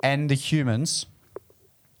and the humans.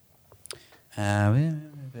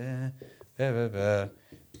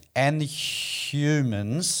 And the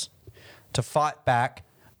humans to fight back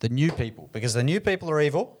the new people, because the new people are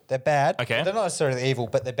evil. They're bad. Okay. They're not necessarily evil,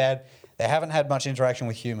 but they're bad. They haven't had much interaction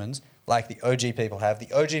with humans like the OG people have.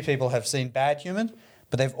 The OG people have seen bad humans,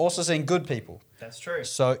 but they've also seen good people. That's true.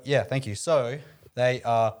 So, yeah, thank you. So, they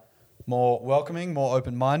are more welcoming, more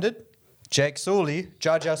open-minded. Jake Sully,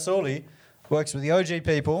 Jar Jar Sully, Works with the OG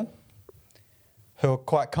people who are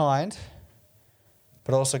quite kind,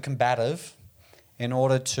 but also combative in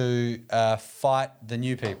order to fight the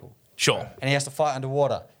new people. Sure. And he has to fight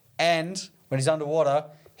underwater. And when he's underwater,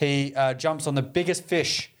 he jumps on the biggest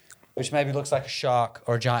fish, which maybe looks like a shark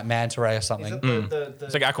or a giant manta ray or something.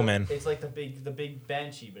 It's like Aquaman. It's like the big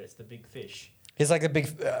banshee, but it's the big fish. He's like a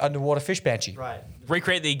big underwater fish banshee. Right.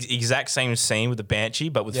 Recreate the exact same scene with the banshee,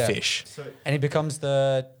 but with Yeah. fish. So And he becomes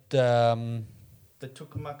the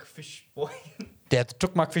Tukmak fish boy. the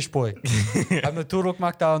Tukmak fish boy. I'm the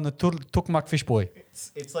Turukmak da and the Tukmak fish boy.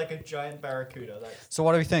 It's like a giant barracuda. So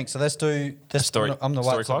what do we think? So let's do this. Story- I'm the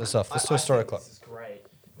story white side of clock? this stuff. Let's do a story clock. This is great.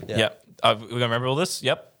 Yeah. Yep. We're going to remember all this?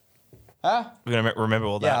 Yep. Huh? We're going to remember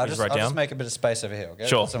all that. Yeah, I'll Just just, write I'll down. just make a bit of space over here. Okay.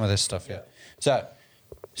 Sure. Some of this stuff. Yeah. So,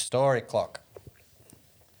 story clock.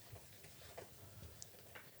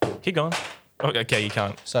 Keep going. Okay, you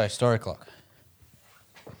can't. So, story clock.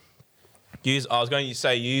 I was going to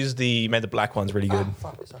say, made the black one's really good.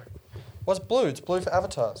 Fuck. Sorry. What's blue? It's blue for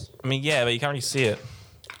avatars. I mean, yeah, but you can't really see it.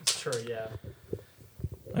 It's true. Yeah.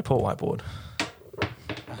 My poor whiteboard.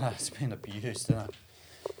 It's been abused, isn't it?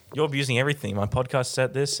 You're abusing everything. My podcast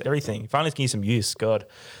set this, everything. Finally, can use some use. God.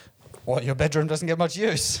 What? Your bedroom doesn't get much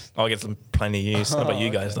use. I'll get some plenty of use. Not about you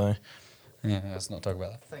guys, though. Yeah, let's not talk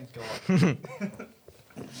about that. Thank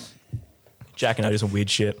God. Jack and I do some weird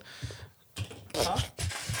shit. Huh?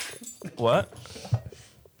 What?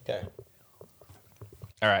 Okay.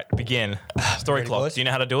 All right, begin. Story Ready, clock. boys? Do you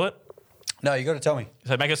know how to do it? No, you got to tell me.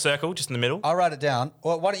 So make a circle just in the middle. I'll write it down.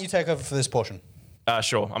 Well, why don't you take over for this portion?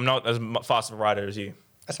 Sure. I'm not as fast of a writer as you,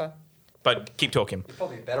 That's fine. but keep talking. You're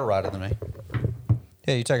probably a better writer than me.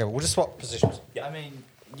 Yeah, you take over. We'll just swap positions. I mean,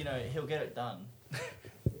 he'll get it done.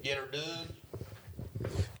 Get her, dude.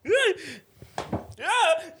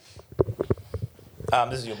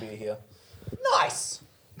 This is your beer here. Nice.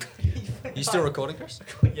 You still recording, Chris?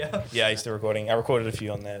 Yeah. Yeah, he's still recording. I recorded a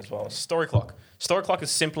few on there as well. Story clock. Story clock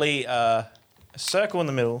is simply a circle in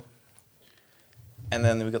the middle, and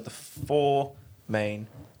then we've got the 4 main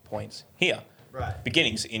points here. Right.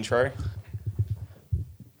 Beginnings, intro.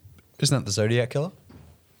 Isn't that the Zodiac Killer?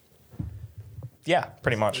 Yeah,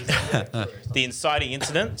 pretty much. The inciting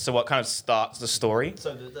incident. So what kind of starts the story?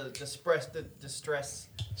 So the distress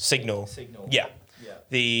Signal. signal. Yeah. Yeah.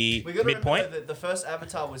 The We got to midpoint. remember that the first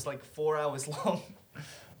Avatar was like 4 hours long.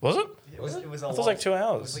 Was it? It was a I thought it lot. was like 2 It was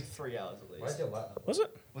hours. like 3 hours at least. your light? Was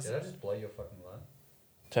it? Was Did it? I just blow your fucking light?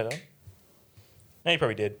 Turn it on? No, you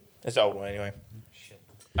probably did. It's the old one anyway. Shit.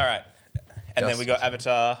 All right. And then we got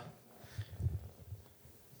Avatar.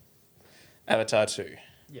 Avatar 2.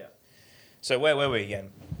 Yeah. So where were we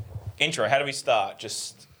again? Intro. How do we start?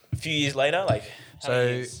 Just a few years later, like. How many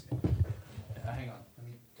So- years? Hang on. Let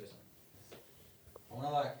me do something. I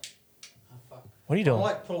want to oh fuck. What are you I doing?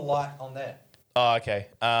 want to put a light on there. Oh, okay.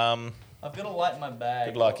 I've got a light in my bag.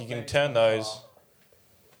 Good luck. You can turn those.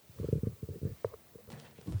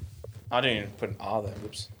 I didn't even put an R there.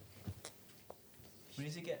 Whoops. When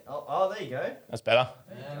does it get? Oh, there you go. That's better.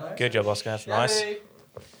 Yeah, Good job, Oscar. That's nice.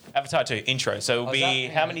 Avatar 2 intro. So it'll be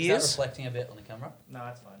how many years? reflecting a bit on the camera? No,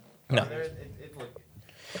 that's fine. No. It look.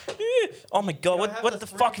 Oh my god! You don't What have what the the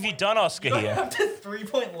fuck have you done, Oscar? You don't Here. have the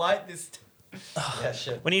 3-point light this. Yeah,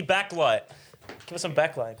 shit. We need backlight. Give us some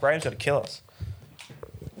backlight. Graham's gonna kill us.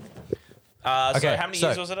 So Okay, how many so-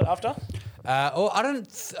 years was it after? I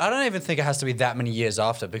don't even think it has to be that many years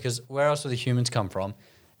after, because where else would the humans come from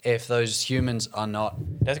if those humans are not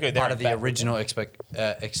Let's go there part and of the back. original Well,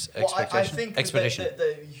 I expectation? think expedition. that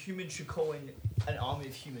the humans should call in an army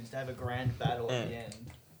of humans to have a grand battle at the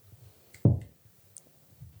end.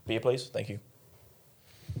 Beer, please. Thank you.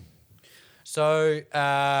 So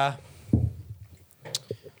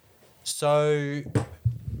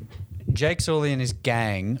Jake Sully and his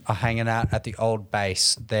gang are hanging out at the old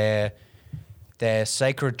base. Their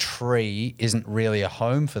sacred tree isn't really a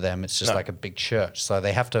home for them. It's just No. like a big church. So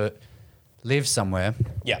they have to live somewhere.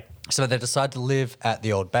 Yeah. So they decide to live at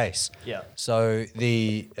the old base. Yeah. So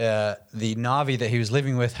the Na'vi that he was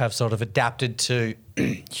living with have sort of adapted to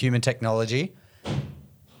human technology,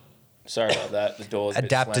 Sorry about that. The door's a bit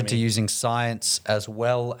adapted to slammy. using science as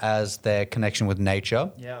well as their connection with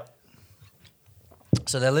nature. Yeah.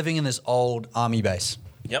 So they're living in this old army base.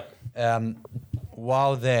 Yep.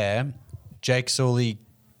 While there, Jake Sully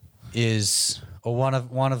is, or one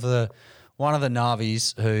of the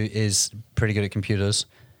Na'vis who is pretty good at computers,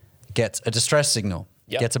 gets a distress signal.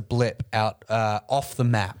 Yep. Gets a blip out off the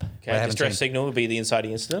map. I Okay. haven't Distress seen. signal would be the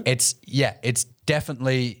inciting incident. It's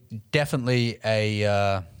definitely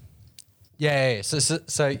a yeah.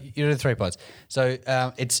 So you do the 3 points. So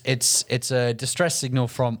it's a distress signal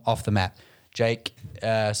from off the map. Jake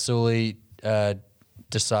Sully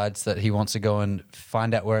decides that he wants to go and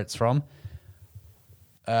find out where it's from.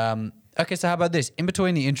 Okay, so how about this? In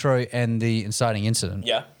between the intro and the inciting incident,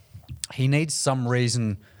 Yeah. he needs some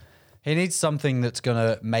reason. He needs something that's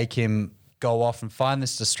gonna make him go off and find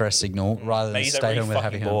this distress signal rather than Maybe he's stay really home with a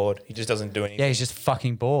happy fucking home. bored. He just doesn't do anything. Yeah, he's just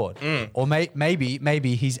fucking bored. Or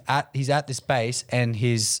maybe he's at this base and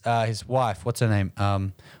his wife. What's her name?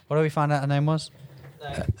 What do we find out her name was?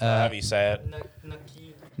 However you say it.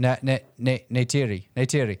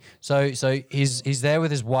 Neytiri. So he's there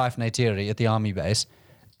with his wife Neytiri at the army base,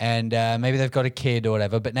 and maybe they've got a kid or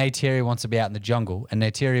whatever. But Neytiri wants to be out in the jungle, and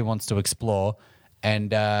Neytiri wants to explore,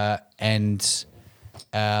 and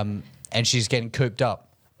she's getting cooped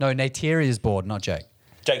up. No, Neytiri is bored, not Jake.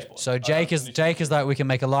 Jake's bored. So Jake is like, we can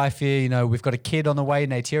make a life here. You know, we've got a kid on the way.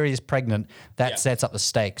 Neytiri is pregnant. That Yeah. sets up the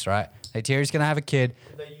stakes, right? Neytiri's gonna have a kid.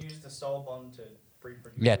 They use the soul bond to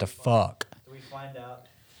reproduce. Yeah, to fuck. Do we find out?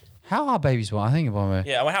 How are babies born? I think about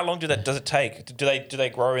Yeah, well, how long does it take? Do they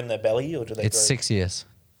grow in their belly or do they it's grow 6 years.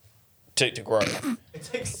 to grow? It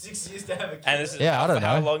takes 6 years to have a kid. And this is Yeah, I don't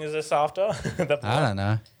how know. long is this after? I don't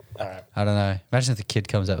know. All right. I don't know. Imagine if the kid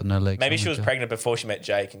comes out with no legs. Maybe Oh she my was God. pregnant before she met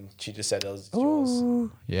Jake and she just said it was yours.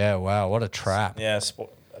 Ooh. Yeah, wow, what a trap. Yeah,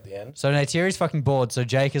 at the end. So Neytiri's fucking bored. So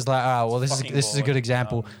Jake is like, well, this Fucking is a bored. good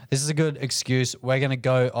example. This is a good excuse. We're gonna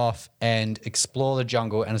go off and explore the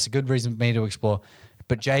jungle, and it's a good reason for me to explore.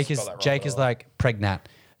 But Jake is spelled that wrong, by the way. like pregnant.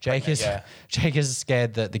 Jake Pregnant, Jake is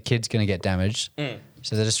scared that the kid's gonna get damaged.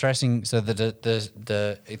 So the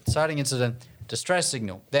inciting incident, distress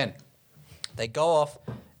signal. Then they go off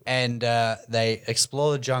and they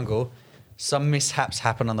explore the jungle. Some mishaps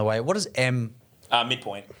happen on the way. What is M?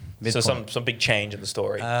 Midpoint. Midpoint. So some big change in the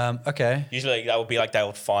story. Okay. Usually that would be like they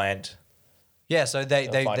would find Yeah. So they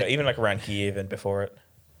it, even like around here, even before it.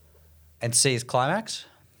 and C is climax.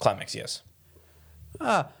 Climax, yes.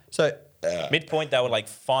 So Midpoint, they would like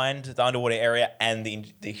find the underwater area and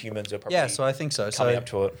the humans are probably yeah. So I think so. coming So up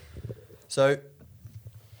to it. So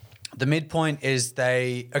the midpoint is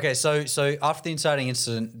so after the inciting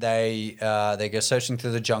incident, they go searching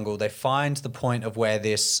through the jungle. They find the point of where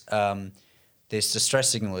this distress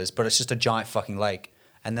signal is, but it's just a giant fucking lake.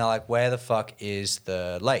 And they're like, "Where the fuck is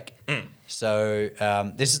the lake?" So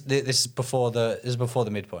this is before the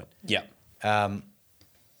midpoint. Yeah.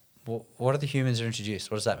 What are the humans are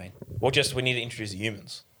introduced? What does that mean? Well, just we need to introduce the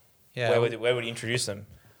humans. Yeah, Where would you introduce them?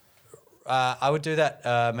 I would do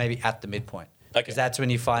that maybe at the midpoint. Okay. Because that's when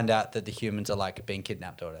you find out that the humans are like being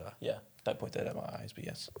kidnapped or whatever. Yeah. Don't point that at my eyes, but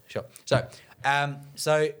yes. Sure.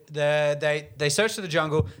 So, they search through the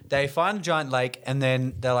jungle. They find a giant lake, and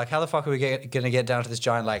then they're like, "How the fuck are we going to get down to this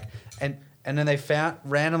giant lake?" And then they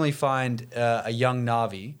randomly find a young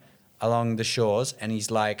Na'vi along the shores, and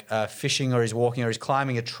he's like fishing, or he's walking, or he's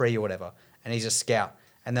climbing a tree or whatever, and he's a scout.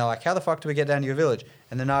 And they're like, "How the fuck do we get down to your village?"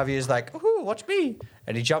 And the Na'vi is like, "Ooh, watch me!"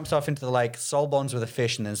 And he jumps off into the lake, soul bonds with a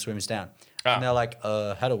fish, and then swims down. And they're like,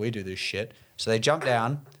 "How do we do this shit?" So they jump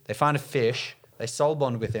down, they find a fish, they soul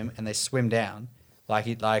bond with him, and they swim down, like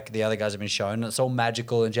the other guys have been shown. And it's all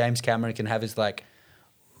magical, and James Cameron can have his like,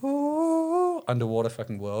 ooh, underwater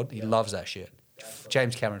fucking world. He loves that shit.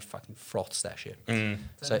 James Cameron fucking froths that shit.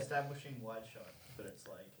 It's So- an establishing wide shot, but it's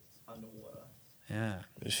like it's underwater. Yeah.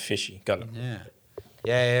 It's fishy. Got it.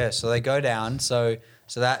 Yeah. So they go down. So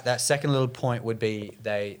that second little point would be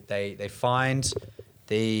they find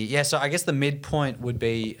so I guess the midpoint would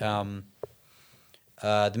be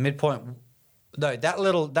the midpoint. No, that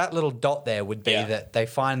little dot there would be that they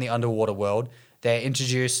find the underwater world. They're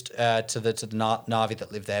introduced to the Na'vi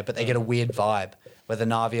that live there, but they get a weird vibe where the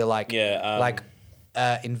Na'vi are like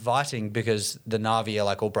inviting, because the Na'vi are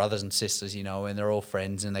like all brothers and sisters, you know, and they're all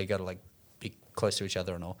friends, and they got to like be close to each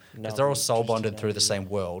other and all, because they're all soul bonded through the same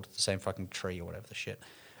world, the same fucking tree or whatever the shit.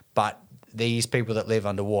 But these people that live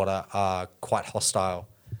underwater are quite hostile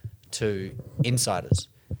to insiders,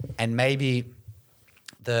 and maybe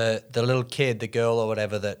the little kid, the girl or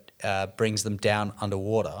whatever that brings them down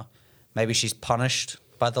underwater, maybe she's punished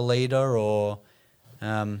by the leader, or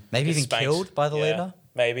maybe even Spanked. killed by the leader.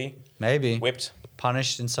 Maybe. Whipped.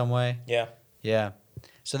 Punished in some way. Yeah.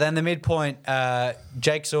 So then the midpoint,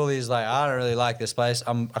 Jake Sully is like, "I don't really like this place.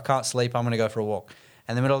 I can't sleep. I'm going to go for a walk."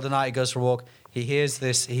 In the middle of the night, he goes for a walk. He hears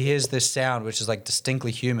this sound, which is like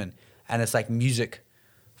distinctly human, and it's like music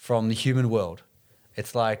from the human world.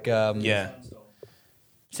 It's like Sandstorm,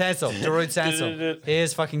 Darude Sandstorm.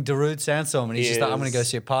 Here's fucking Darude Sandstorm, and he's just like, "I'm going to go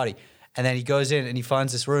see a party." And then he goes in and he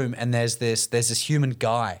finds this room, and there's this human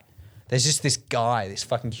guy. There's just this guy, this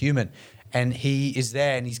fucking human, and he is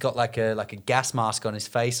there, and he's got like a gas mask on his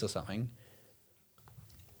face or something,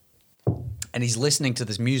 and he's listening to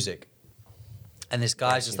this music. And this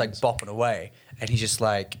guy's just like bopping away, and he's just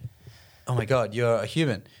like, "Oh my god, you're a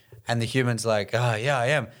human." And the human's like, "Oh yeah, I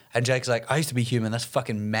am." And Jake's like, "I used to be human. That's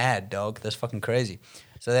fucking mad, dog. That's fucking crazy."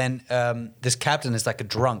 So then this captain is like a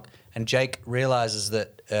drunk, and Jake realizes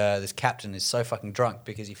that this captain is so fucking drunk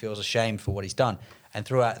because he feels ashamed for what he's done. And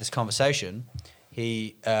throughout this conversation,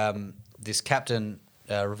 this captain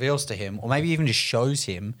reveals to him, or maybe even just shows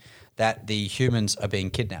him, that the humans are being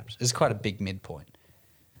kidnapped. This is quite a big midpoint.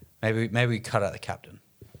 Maybe we cut out the captain.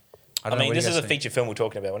 I mean, this is a feature film we're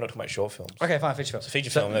talking about. We're not talking about short films. Okay, fine, feature film. It's a feature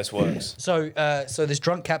film. This works. So this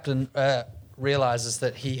drunk captain realizes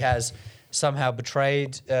that he has somehow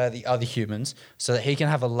betrayed the other humans so that he can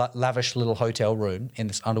have a lavish little hotel room in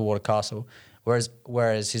this underwater castle,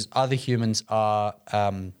 whereas his other humans are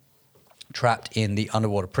trapped in the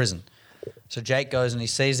underwater prison. So Jake goes and he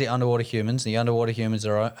sees the underwater humans. The underwater humans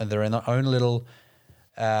they're in their own little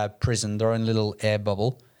prison, their own little air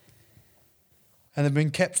bubble, and they've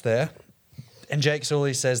been kept there. And Jake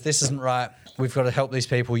Sully says, "This isn't right. We've got to help these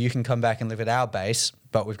people. You can come back and live at our base,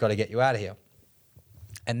 but we've got to get you out of here."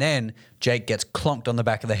 And then Jake gets clonked on the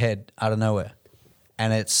back of the head out of nowhere,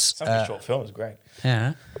 and it's Some of the short film is great.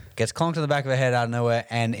 yeah, gets clonked on the back of the head out of nowhere,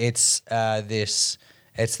 and it's the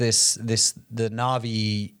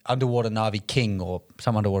Na'vi underwater Na'vi king or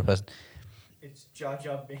some underwater person. It's Jar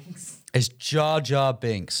Jar Binks. It's Jar Jar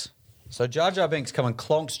Binks. So Jar Jar Binks come and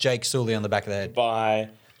clonks Jake Sully on the back of the head. By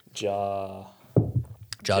Jar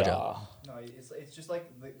Jar. No, it's just like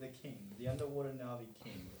the king, the underwater Na'vi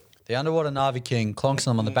king. The underwater Na'vi king clonks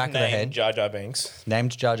him on the back of the head. Jar Jar Binks.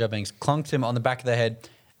 Named Jar Jar Binks. Clonks him on the back of the head,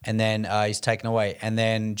 and then he's taken away. And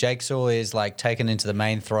then Jake Sully is like taken into the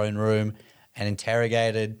main throne room and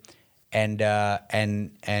interrogated. And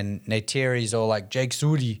Neytiri's all like, "Jake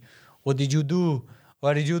Sully, what did you do?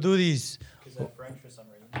 Why did you do this?" Because they're French for some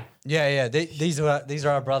reason. Yeah. These are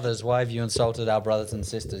our brothers. Why have you insulted our brothers and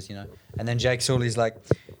sisters? You know. And then Jake Sully's like,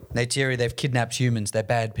 "Neytiri, they've kidnapped humans. They're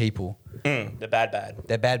bad people. They're bad.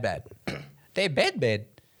 They're bad. They're bad.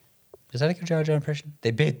 Is that a good Jar Jar impression?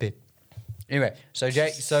 They're bad. Anyway, so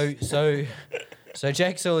Jake Sully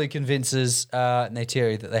convinces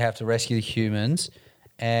Neytiri that they have to rescue the humans,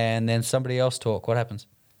 and then somebody else talk. What happens?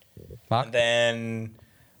 Mark? And then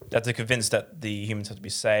they have to convince that the humans have to be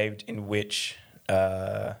saved, in which...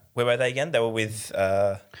 where were they again? They were with...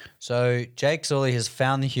 So Jake Sully has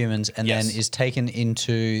found the humans and Yes. then is taken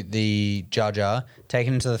into the Jar Jar,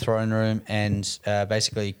 taken into the throne room and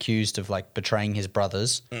basically accused of like betraying his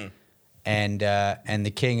brothers. And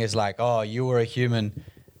the king is like, "Oh, you were a human.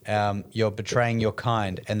 You're betraying your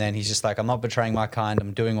kind." And then he's just like, "I'm not betraying my kind.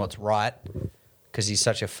 I'm doing what's right," because he's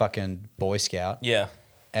such a fucking Boy Scout. Yeah.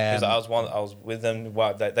 Because I was with them.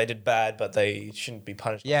 Well, they did bad, but they shouldn't be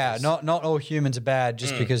punished. Yeah, like this. not all humans are bad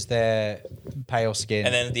just because they're pale skinned.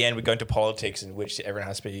 And then at the end, we go into politics, in which everyone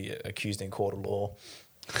has to be accused in court of law.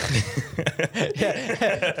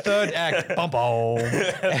 Third act, bum bum.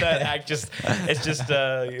 That act it's just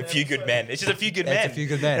a few good men. It's just a few good men. It's a few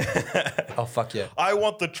good men. Oh fuck yeah! I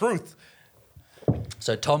want the truth.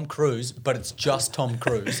 So Tom Cruise, but it's just Tom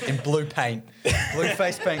Cruise in blue paint. Blue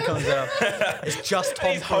face paint comes out. It's just Tom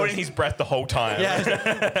He's Cruise. holding his breath the whole time.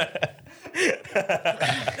 Yeah.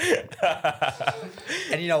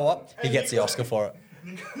 And you know what? He gets the Oscar for it.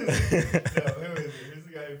 Who is it? Who's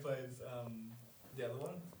the guy who plays the other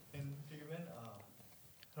one in Figure Men?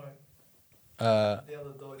 The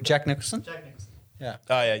other dog. Jack Nicholson? Jack Nicholson. Yeah.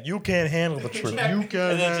 Oh yeah, you can't handle the truth. Jack- You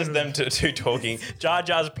can't. And then just them two talking. Jar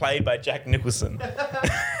Jar's played by Jack Nicholson.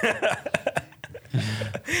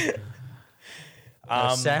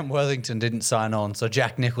 Sam Worthington didn't sign on, so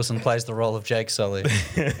Jack Nicholson plays the role of Jake Sully.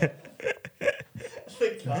 The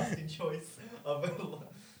casting choice of it.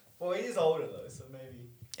 Well, he is older though, so maybe.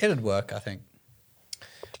 It'd work, I think.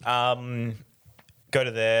 Go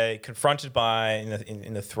to there, confronted by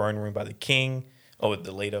in the throne room by the king or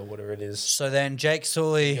the leader, whatever it is. So then Jake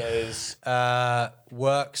Sully Goes,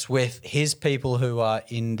 works with his people who are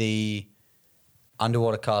in the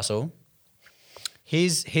underwater castle.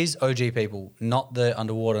 His OG people, not the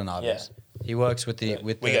underwater Navis. Yeah. He works with the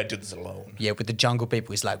we gotta do this alone. Yeah, with the jungle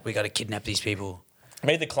people. He's like, we got to kidnap these people.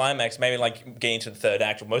 Maybe the climax, maybe like getting to the third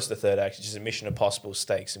act, or most of the third act, is just a Mission Impossible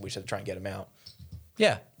stakes in which they try and get him out.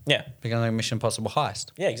 Yeah, Yeah. becoming a Mission Impossible heist.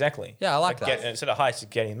 Yeah, exactly. Yeah, I like that. Instead of heist, it's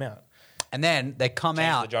getting him out. And then they come Change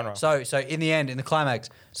out. the genre. So in the end, in the climax,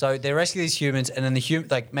 so they rescue these humans, and then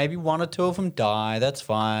like maybe one or two of them die. That's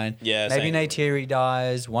fine. Yeah, Maybe same. Neytiri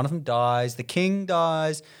dies. One of them dies. The king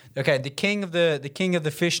dies. Okay, the king of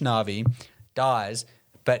the fish Na'vi dies.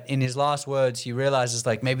 But in his last words, he realizes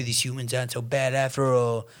like maybe these humans aren't so bad after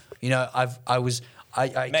all. You know,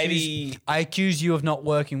 I accuse you of not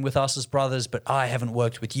working with us as brothers, but I haven't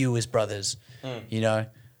worked with you as brothers. You know,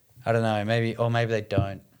 I don't know. Maybe they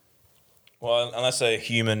don't. Well, unless a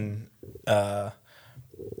human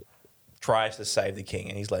tries to save the king,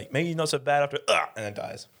 and he's like, maybe he's not so bad after, and then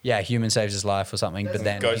dies. Yeah, a human saves his life or something, but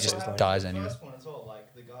then he just dies anyway. The first one as well,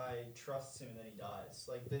 like the guy trusts him and then he dies.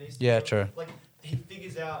 Like then he's True. Like he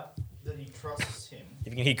figures out that he trusts him.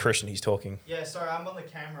 If you can hear Christian, he's talking. Yeah, sorry, I'm on the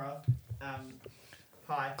camera.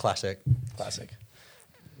 Hi. Classic.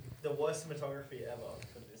 The worst cinematography ever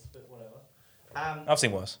for this, but whatever. I've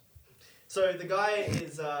seen worse. So the guy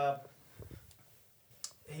is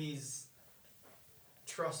he's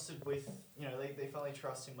trusted with, you know, they finally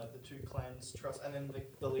trust him, like the two clans trust, and then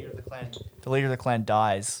the leader of the clan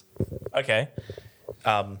dies. Okay.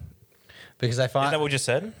 Because they Is find that what we just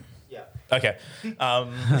said? Yeah. Okay.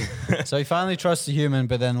 so he finally trusts the human,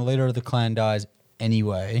 but then the leader of the clan dies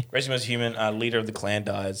anyway. Rescue as human, leader of the clan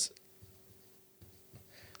dies.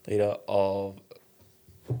 Leader of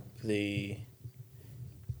the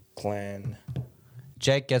clan.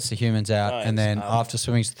 Jake gets the humans out, Nice. and then after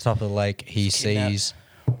swimming to the top of the lake, he sees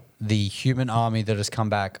the human army that has come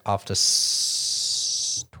back after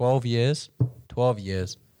 12 years. 12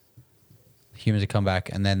 years. Humans have come back,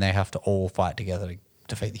 and then they have to all fight together to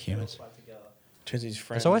defeat the humans. Turns his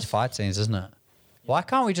friends. There's always fight scenes, isn't it? Why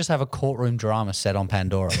can't we just have a courtroom drama set on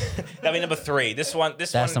Pandora? That'd be number 3. That's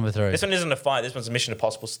number 3. This one isn't a fight. This one's a Mission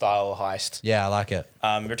Impossible style heist. Yeah, I like it.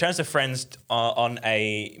 Returns the friends on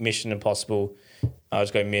a Mission Impossible. I'll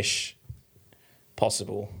just go Mish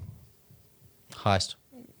Possible. Heist.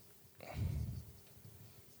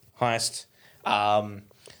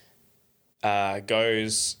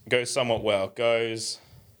 Goes somewhat well. Goes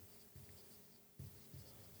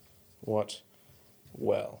what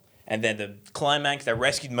well. And then the climax, they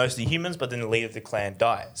rescued most of the humans, but then the leader of the clan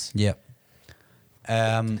dies. Yep.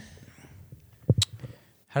 How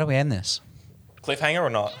do we end this? Cliffhanger or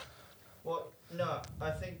not? Well, no,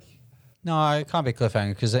 I think... No, it can't be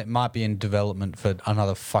cliffhanger because it might be in development for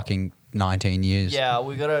another fucking 19 years. Yeah,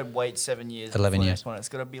 we gotta wait 7 years. 11 before years. Next one. It's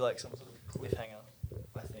gotta be like some sort of cliffhanger,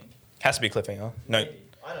 I think. Has to be cliffhanger. No. Maybe.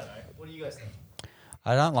 I don't know. What do you guys think?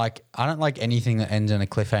 I don't like anything that ends in a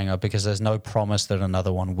cliffhanger because there's no promise that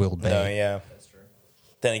another one will be. No, yeah. That's true.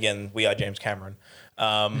 Then again, we are James Cameron.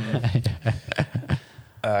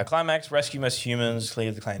 Climax, rescue most humans, leader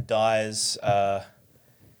of the clan dies.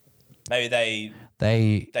 Maybe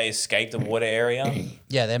they escape the water area.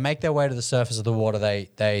 Yeah, they make their way to the surface of the water.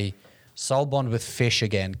 They soul bond with fish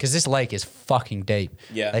again because this lake is fucking deep.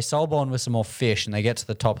 Yeah. They soul bond with some more fish and they get to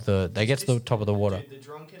the top of the water. Dude, the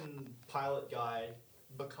drunken pilot guy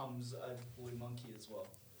becomes a blue monkey as well.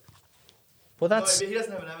 Well, No, but he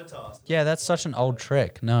doesn't have an avatar. yeah, that's such an old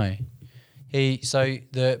trick. No, maybe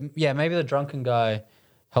the drunken guy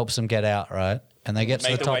helps them get out, right? And they get to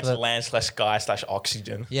Make the their way top to of the land /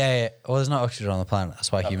 oxygen. Yeah. Well, there's no oxygen on the planet.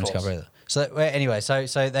 That's why humans can't course. breathe it. So anyway, so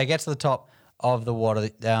they get to the top of the water,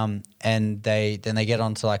 and they get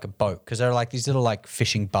onto like a boat because they're like these little like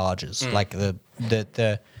fishing barges. Like the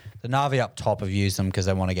Na'vi up top have used them because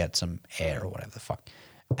they want to get some air or whatever the fuck.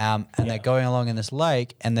 And they're going along in this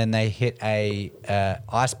lake, and then they hit a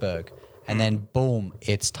iceberg, and then boom,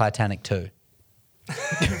 it's Titanic 2. Make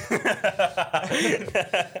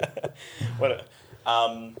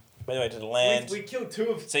the way to the land. We killed 2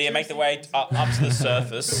 of. So yeah, make the way up to the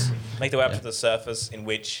surface. Make the way up to the surface, in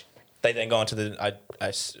which they then go onto the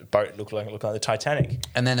boat look like the Titanic.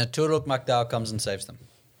 And then a Turuk Makdal comes and saves them.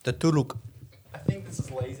 The Turuk. I think this is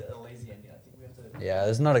a lazy ending. I think we have to. Yeah,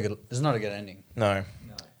 there's not a good ending. No.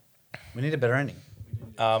 No. We need a better ending.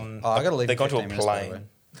 I gotta leave They in go to a 15 minutes, by the way. plane.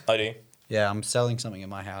 I do. Yeah, I'm selling something in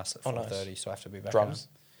my house at Oh, nice. 4:30, so I have to be back. Drums.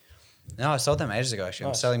 No, I sold them ages ago. Actually,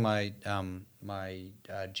 I'm Nice. selling my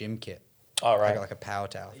gym kit. All right. I got like a power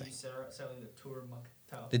towel Are you thing. selling the tour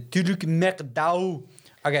towel? The Turuk Makdal.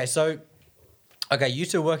 Okay, you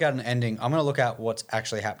two work out an ending. I'm gonna look out what's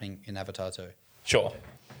actually happening in Avatar 2. Sure.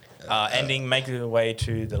 Ending, make the way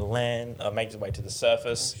to the land, make the way to the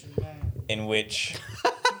surface, in which...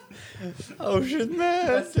 Ocean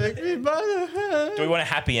man, take me by the hand. Do we want a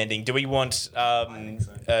happy ending? Do we want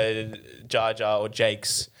Jar Jar or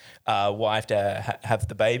Jake's wife to have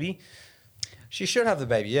the baby? She should have the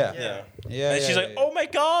baby. Yeah. Yeah. Yeah. And she's like, oh my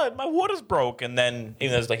God, my water's broke. And then,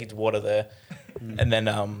 even though there's like it's water there, and then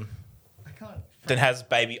I can't. then has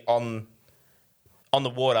baby on the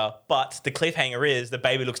water. But the cliffhanger is the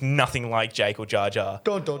baby looks nothing like Jake or Jar Jar.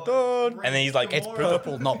 Dun dun dun. And then he's like, It's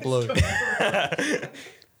purple, not blue.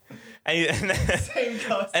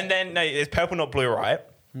 And then no, it's purple, not blue, right?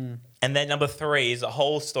 And then number 3 is the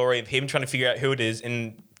whole story of him trying to figure out who it is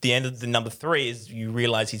in the end of the number 3 is you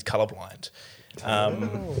realize he's colorblind.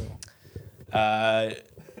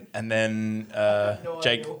 And then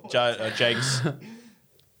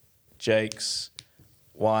Jake's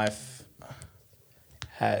wife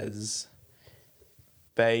has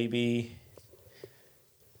baby.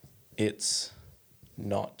 It's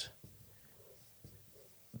not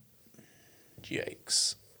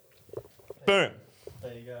Jake's. Boom.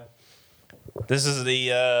 There you go. This is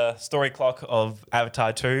the story clock of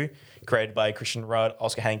Avatar 2, created by Christian Rudd,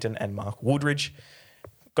 Oscar Hannington, and Mark Woodridge.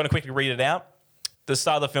 Going to quickly read it out. The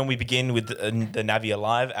start of the film, we begin with the Na'vi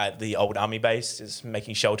alive at the old army base, is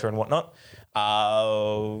making shelter and whatnot.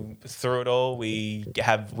 Through it all, we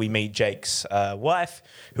meet Jake's wife,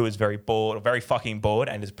 who is very bored, very fucking bored,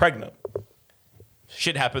 and is pregnant.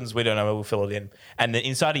 Shit happens. We don't know. We'll fill it in. And then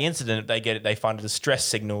inside the incident, they find a distress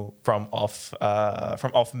signal from off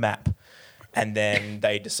map, and then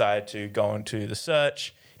they decide to go into the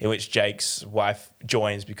search, in which Jake's wife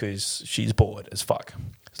joins because she's bored as fuck.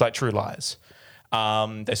 It's like True Lies.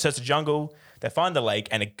 They search the jungle. They find the lake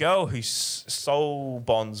and a girl whose soul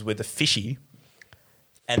bonds with a fishy,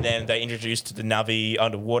 and then they introduced to the Na'vi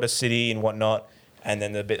underwater city and whatnot, and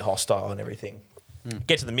then they're a bit hostile and everything.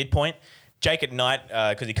 Get to the midpoint. Jake at night,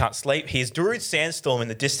 because he can't sleep, hears Darude Sandstorm in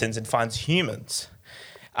the distance and finds humans,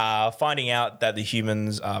 finding out that the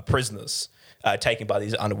humans are prisoners taken by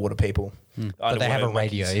these underwater people. But they have a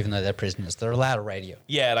radio, even though they're prisoners. They're allowed a radio.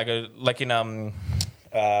 Yeah, like in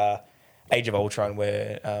Age of Ultron,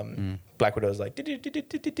 where Black Widow's like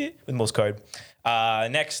with Morse code.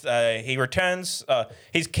 Next, he returns.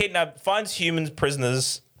 He's kidnapped, finds humans,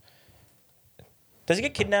 prisoners. Does he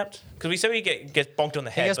get kidnapped? Because we said he gets bonked on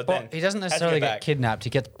the head, but then he doesn't necessarily get kidnapped. He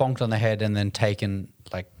ggets bonked on the head and then taken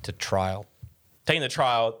to trial. Taking the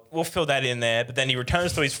trial, we'll fill that in there. But then he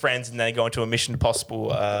returns to his friends, and they go into a Mission Impossible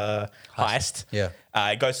heist. Yeah,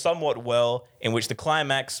 it goes somewhat well. In which the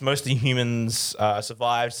climax, most of the humans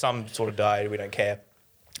survived. Some sort of died. We don't care.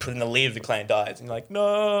 But then the leader of the clan dies, and you're like,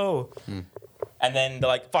 no. And then they're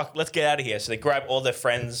like, fuck, let's get out of here. So they grab all their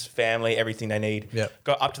friends, family, everything they need. Yep.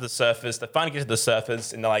 Go up to the surface. They finally get to the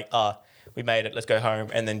surface, and they're like, we made it. Let's go home.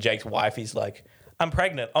 And then Jake's wife, he's like, I'm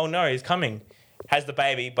pregnant. Oh no, he's coming. Has the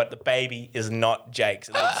baby, but the baby is not Jake's.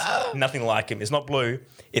 It looks nothing like him. It's not blue.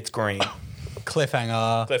 It's green.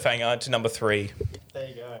 Cliffhanger to number 3. There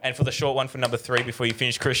you go. And for the short one for number 3, before you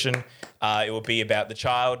finish, Christian, it will be about the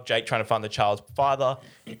child, Jake trying to find the child's father.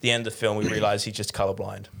 At the end of the film, we realise he's just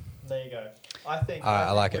colorblind. There you go. I think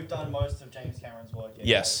we've done most of James Cameron's work.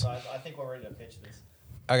 Yes. So I think we're ready to pitch this.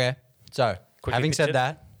 Okay. So, having said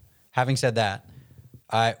that,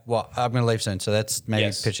 I'm going to leave soon, so let's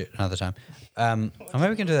maybe pitch it another time. Or maybe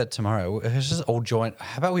we can do that tomorrow. Let's just all join.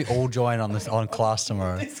 How about we all join on class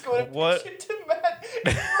tomorrow? What?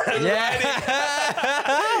 Yeah.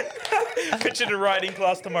 Pitch it in writing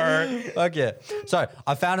class tomorrow. Fuck yeah. So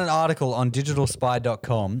I found an article on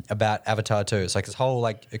digitalspy.com about Avatar 2. It's like this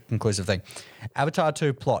whole conclusive thing. Avatar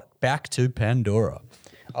 2 plot, back to Pandora.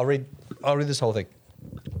 I'll read this whole thing.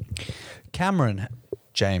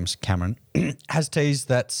 James Cameron has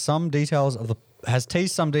teased some details of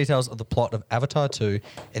the plot of Avatar 2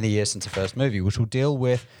 in the year since the first movie, which will deal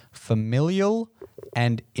with familial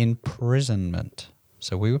and imprisonment.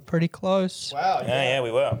 So we were pretty close. Wow. Yeah,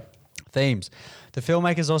 we were. Themes. The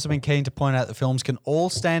filmmaker's also been keen to point out that films can all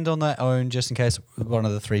stand on their own, just in case one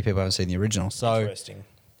of the 3 people haven't seen the original. So interesting.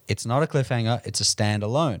 It's not a cliffhanger, it's a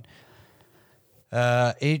standalone.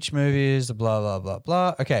 Each movie is blah, blah, blah,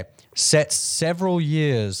 blah. Okay. Set several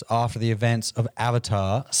years after the events of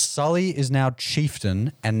Avatar, Sully is now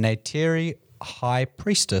chieftain and Neytiri high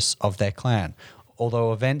priestess of their clan,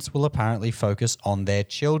 although events will apparently focus on their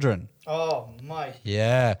children. Oh, my.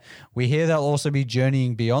 Yeah. We hear they'll also be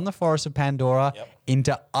journeying beyond the forest of Pandora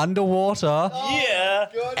into underwater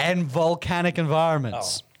and volcanic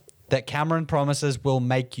environments that Cameron promises will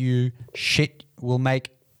make you shit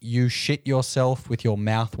yourself with your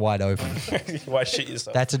mouth wide open. Why shit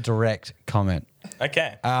yourself? That's a direct comment.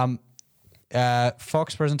 Okay.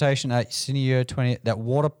 Fox presentation at Cineo 20 that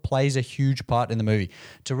water plays a huge part in the movie.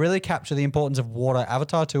 To really capture the importance of water,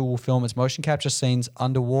 Avatar 2 will film its motion capture scenes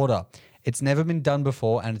underwater. It's never been done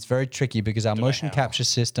before, and it's very tricky because our motion capture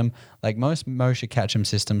system, like most motion capture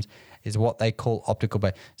systems, is what they call optical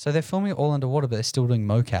base. So they're filming it all underwater, but they're still doing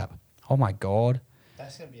mocap. Oh my God.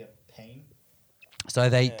 That's going to be a pain. So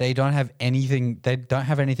they don't have anything. They don't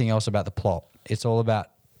have anything else about the plot. It's all about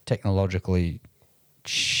technologically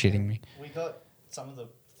shitting me. We got some of the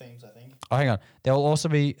themes, I think. Oh, hang on. There will also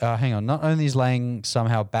be. Not only is Lang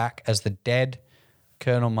somehow back as the dead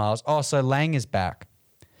Colonel Mars. Oh, so Lang is back,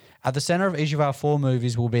 At the center of each of our 4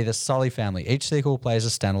 movies will be the Sully family. Each sequel plays a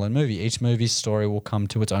standalone movie. Each movie's story will come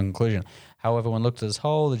to its own conclusion. However, when looked at as a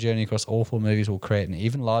whole, the journey across all 4 movies will create an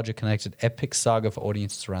even larger connected epic saga for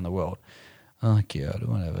audiences around the world. Oh, God,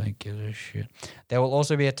 whatever. Who gives a shit? There will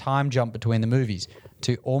also be a time jump between the movies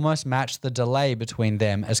to almost match the delay between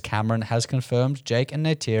them, as Cameron has confirmed Jake and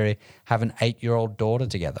Neytiri have an 8-year-old daughter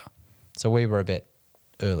together. So we were a bit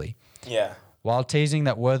early. Yeah. While teasing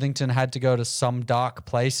that Worthington had to go to some dark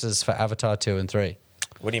places for Avatar 2 and 3.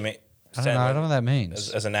 What do you mean? I don't know what that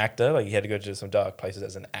means. As an actor, like he had to go to some dark places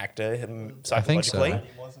as an actor, psychologically. so. It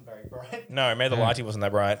wasn't very bright. No, maybe the lighting wasn't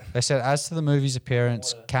that bright. They said, as to the movie's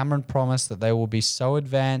appearance, Cameron promised that they will be so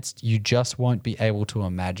advanced you just won't be able to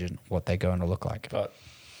imagine what they're going to look like. But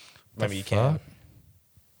maybe you can.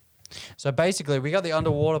 So basically, we got the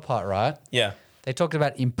underwater part right. Yeah. They talked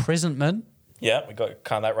about imprisonment. Yeah, we got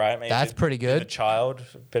kind of that right. Maybe That's pretty good. The child,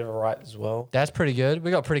 a bit of a right as well. That's pretty good.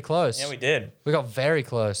 We got pretty close. Yeah, we did. We got very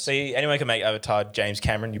close. See, anyone can make Avatar James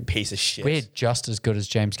Cameron, you piece of shit. We're just as good as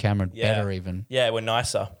James Cameron. Yeah. Better even. Yeah, we're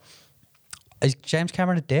nicer. Is James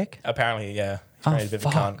Cameron a dick? Apparently, yeah. Oh, He's a bit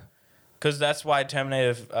of a cunt. fuck. Because that's why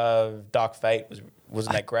Terminator Dark Fate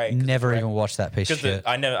wasn't that great. Never even watched that piece of shit.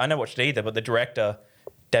 I never watched it either, but the director,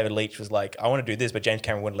 David Leitch, was like, I want to do this, but James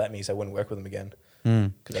Cameron wouldn't let me, so I wouldn't work with him again.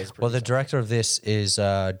 Well, the director of this is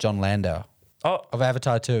John Landau. Oh, Of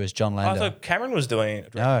Avatar 2 is John I Landau. thought Cameron was doing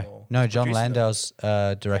it. No, John Landau's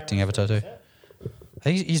directing Avatar 2.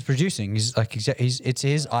 He's producing. He's like it's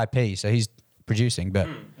his IP, so he's producing. But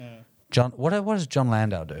John, what does John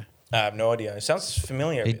Landau do? I have no idea. It sounds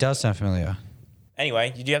familiar. He does sound familiar.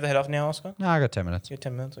 Anyway, do you have to head off now, Oscar? No, I got 10 minutes. You have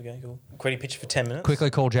 10 minutes? Okay, cool. Quitty picture for 10 minutes?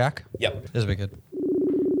 Quickly call Jack. Yep. This will be good.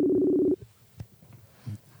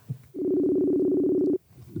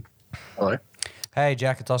 Hello. Hey,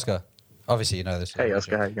 Jack, it's Oscar. Obviously, you know this. Hey,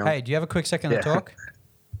 Oscar. How you going? Hey, do you have a quick second to Yeah. talk?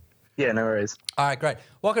 Yeah, no worries. All right, great.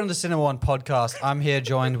 Welcome to the Cinema One podcast. I'm here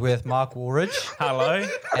joined with Mark Woolridge. Hello.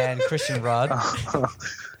 And Christian Rudd.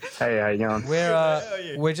 Hey, how you going?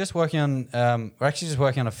 We're just working on we're actually just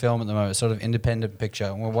working on a film at the moment, sort of independent picture,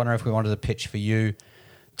 and we're wondering if we wanted to pitch for you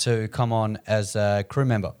to come on as a crew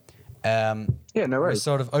member. Yeah, no We're worries.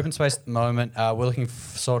 sort of open space at the moment. We're looking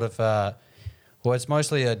for sort of well, it's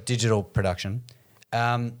mostly a digital production.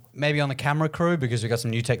 Maybe on the camera crew because we've got some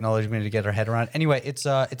new technology we need to get our head around. Anyway, it's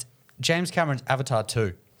James Cameron's Avatar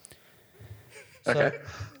 2. Okay.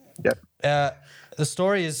 Yep. The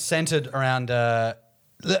story is centered around.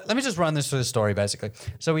 Let me just run this through the story, basically.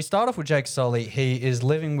 So we start off with Jake Sully. He is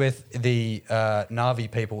living with the Na'vi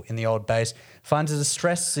people in the old base, finds a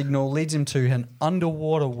distress signal, leads him to an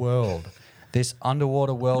underwater world. This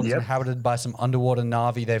underwater world is inhabited by some underwater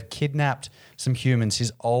Na'vi. They've kidnapped some humans,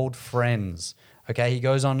 his old friends. Okay, he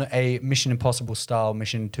goes on a Mission Impossible style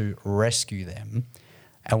mission to rescue them.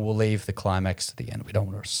 And we'll leave the climax to the end. We don't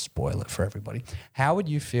want to spoil it for everybody. How would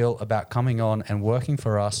you feel about coming on and working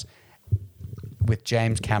for us with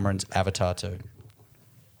James Cameron's Avatar 2?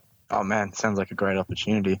 Oh man, sounds like a great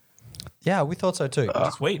opportunity. Yeah, we thought so too.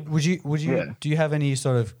 Sweet. Would you? Yeah. Do you have any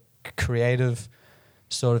sort of creative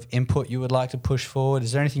sort of input you would like to push forward?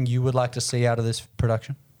 Is there anything you would like to see out of this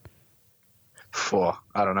production? For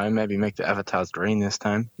I don't know, maybe make the avatars green this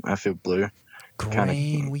time. I feel blue.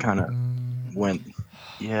 Green. Kind of went.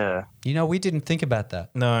 Yeah. You know, we didn't think about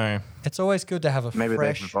that. No. It's always good to have a Maybe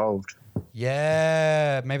fresh. they've evolved.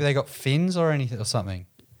 Yeah, maybe they got fins or anything or something.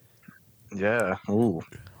 Yeah. Ooh.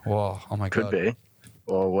 Whoa! Oh my Could god. be.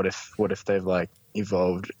 Or what if they've like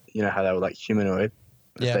evolved? You know how they were like humanoid.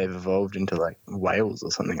 What Yeah. if they've evolved into like whales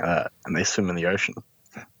or something like that, and they swim in the ocean?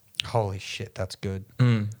 Holy shit, that's good.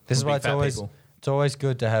 Mm. This is Big why fat people. it's always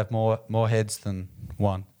good to have more heads than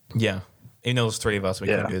one. Yeah. Even though there's 3 of us, we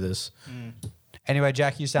Yeah. can do this. Anyway,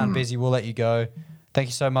 Jack, you sound busy. We'll let you go. Thank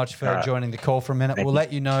you so much for All right. joining the call for a minute. Thank We'll you.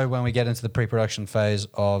 let you know when we get into the pre-production phase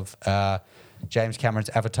of James Cameron's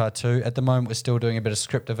Avatar 2. At the moment, we're still doing a bit of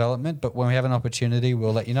script development, but when we have an opportunity,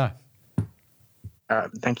 we'll let you know. All right.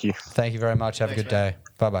 Thank you. Thank you very much. Have a good day.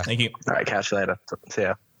 Bye-bye. Thank you. All right. Catch you later. See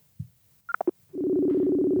ya.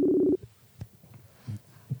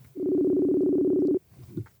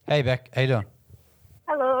 Hey, Beck. How you doing?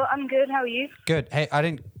 Hello, I'm good. How are you? Good. Hey, I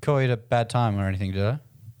didn't call you at a bad time or anything, did I?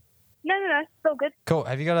 No, it's all good. Cool.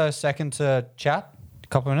 Have you got a second to chat? A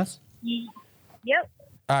couple of minutes? Yep.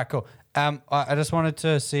 All right, cool. I just wanted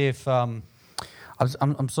to see if I'm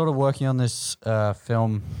sort of working on this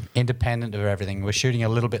film independent of everything. We're shooting a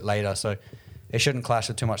little bit later, so it shouldn't clash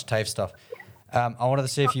with too much TAFE stuff. I wanted to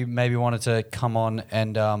see if you maybe wanted to come on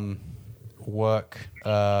and work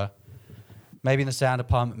maybe in the sound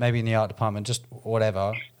department, maybe in the art department, just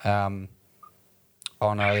whatever, on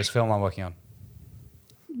this film I'm working on.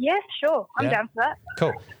 Yeah, sure. I'm Yeah. down for that.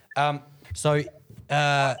 Cool. So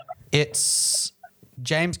it's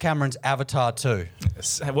James Cameron's Avatar 2.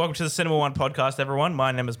 Welcome to the Cinema One podcast, everyone.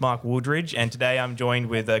 My name is Mark Woodridge, and today I'm joined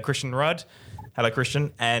with Christian Rudd. Hello,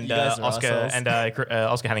 Christian, and You guys are Oscar assholes. and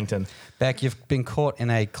Oscar Hannington. Beck, you've been caught in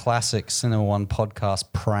a classic Cinema One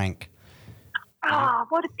podcast prank. Ah,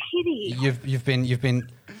 what a pity.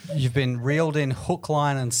 You've been reeled in hook,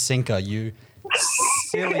 line, and sinker. You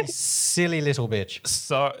silly little bitch.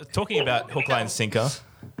 So, talking about hook, line, sinker,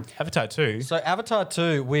 Avatar 2. So Avatar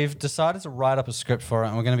 2, we've decided to write up a script for it,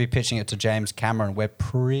 and we're going to be pitching it to James Cameron. We're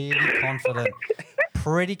pretty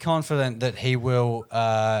confident that he will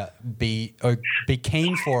be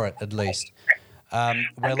keen for it at least.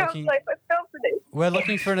 We're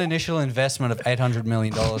looking for an initial investment of $800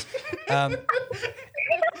 million.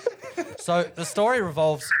 So the story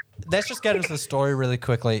revolves. Let's just get into the story really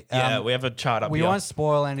quickly. We have a chart up We here. won't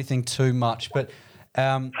spoil anything too much, but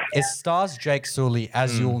it stars Jake Sully,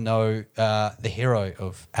 as you'll know, the hero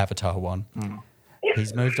of Avatar 1.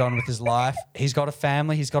 He's moved on with his life. He's got a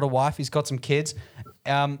family. He's got a wife. He's got some kids.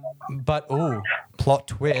 But, plot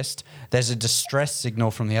twist, there's a distress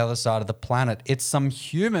signal from the other side of the planet. It's some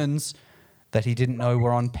humans that he didn't know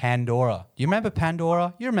were on Pandora. You remember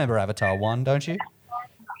Pandora? You remember Avatar 1, don't you?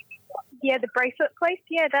 Yeah, the bracelet place.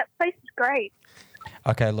 Yeah, that place is great.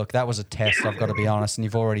 Okay, look, that was a test, I've got to be honest, and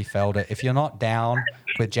you've already failed it. If you're not down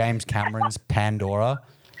with James Cameron's Pandora,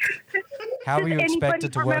 how are you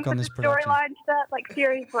expected to work on this production? Storyline to that, like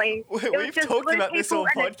seriously, We've talked about this all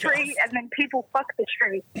people and a podcast. tree, and then people fuck the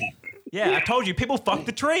tree. Yeah, I told you, people fuck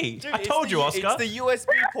the tree. Dude, I told you, Oscar. It's the USB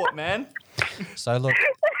port, man. So look,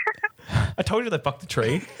 I told you they fucked the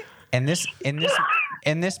tree. in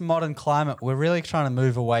this modern climate, we're really trying to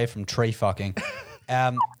move away from tree fucking.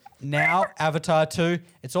 Now, Avatar 2,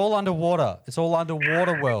 it's all underwater. It's all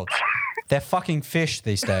underwater worlds. They're fucking fish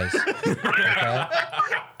these days. Okay?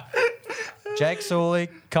 Jake Sully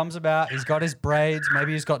comes about. He's got his braids.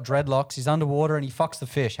 Maybe he's got dreadlocks. He's underwater and he fucks the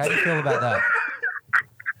fish. How do you feel about that?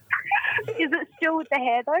 Is it still with the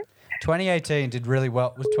hair though? 2018 did really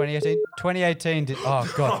well. Was 2018? 2018 did.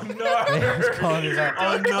 Oh god. Oh, no.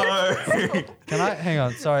 Oh, no. Can I hang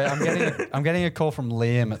on? Sorry, I'm getting a call from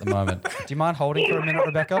Liam at the moment. Do you mind holding for a minute,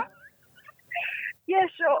 Rebecca? Yeah,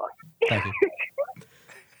 sure. Thank you.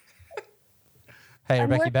 Hey,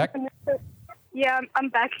 Rebecca, you back? Yeah, I'm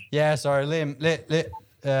back. Yeah, sorry, Liam.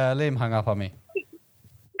 Liam hung up on me.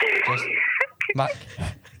 Just, Mark,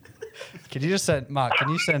 could you just send Mark? Can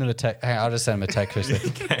you send him a text? Hang on, I'll just send him a text quickly.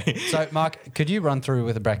 Okay. So, Mark, could you run through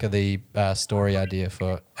with Rebecca the story idea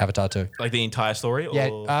for Avatar 2? Like the entire story? Or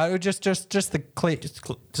Yeah, just the clear,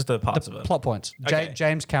 just the parts of it? plot points. Okay.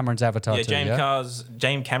 James Cameron's Avatar 2.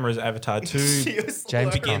 James Cameron's Avatar 2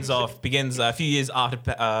 James begins a few years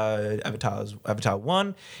after Avatar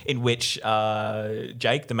 1, in which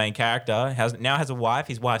Jake, the main character, has a wife.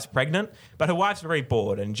 His wife's pregnant, but her wife's very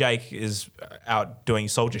bored, and Jake is out doing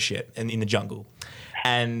soldier shit in the jungle.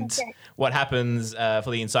 And what happens for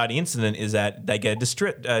the inciting incident is that they get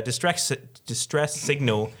a distress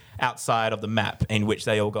signal outside of the map, in which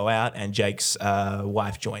they all go out, and Jake's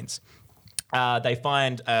wife joins. They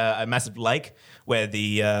find a massive lake where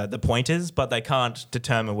the point is, but they can't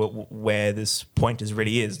determine where this point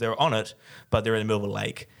really is. They're on it, but they're in the middle of a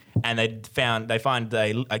lake. And they find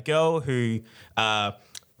a girl who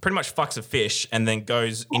pretty much fucks a fish and then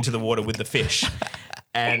goes into the water with the fish.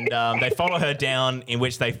 And they follow her down, in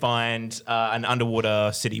which they find an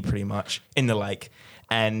underwater city pretty much in the lake.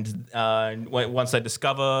 And once they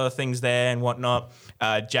discover things there and whatnot,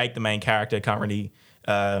 Jake, the main character, can't really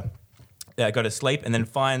go to sleep, and then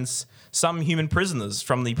finds some human prisoners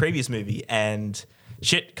from the previous movie, and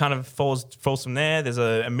shit kind of falls from there. There's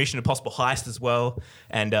a Mission Impossible heist as well,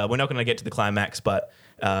 and we're not going to get to the climax, but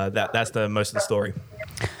that's the most of the story.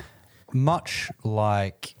 Much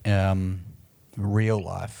like real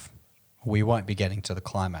life, we won't be getting to the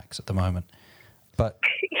climax at the moment. But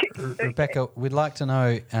Rebecca, we'd like to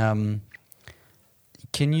know: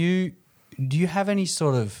 do you have any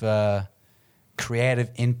sort of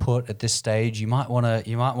creative input at this stage? You might want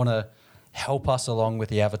to help us along with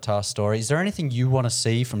the Avatar story. Is there anything you want to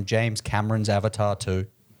see from James Cameron's Avatar 2?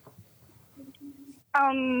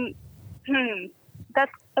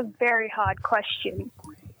 That's a very hard question.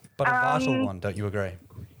 But a vital one, don't you agree?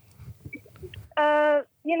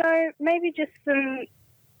 Maybe just some.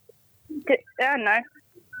 I don't know.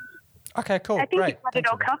 Okay, cool. I think Great. you got it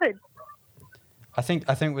all covered. I think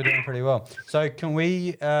we're doing pretty well. So can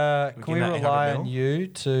we rely on you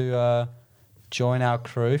to join our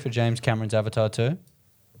crew for James Cameron's Avatar 2?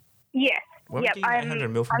 Yes. Where Yep. would you get 800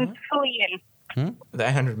 mil from I'm that? fully in. The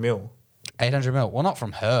 800 mil. 800 mil. Well, not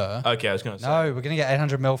from her. Okay, I was going to say. No, we're going to get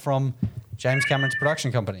 800 mil from James Cameron's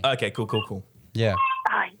production company. Okay, cool. Yeah.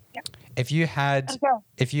 Yeah. If you had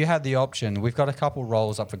the option, we've got a couple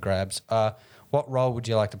roles up for grabs. What role would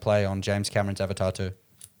you like to play on James Cameron's Avatar 2?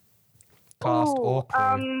 Cast or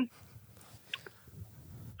crew?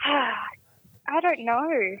 I don't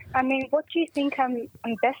know. I mean, what do you think I'm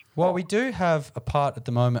best for? Well, we do have a part at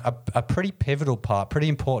the moment, a pretty pivotal part, pretty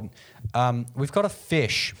important. We've got a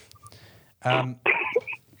fish.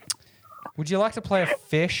 Would you like to play a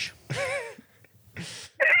fish?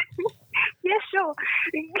 Yeah, sure.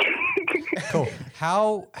 Cool.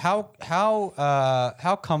 How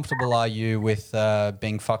comfortable are you with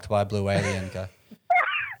being fucked by a blue alien guy?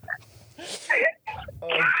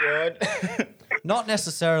 Oh god. Not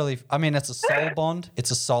necessarily. I mean, it's a soul bond. It's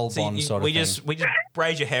a soul bond sort of we thing. just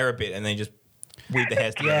braid your hair a bit and then just weave the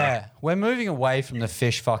hairs together. Yeah, we're moving away from the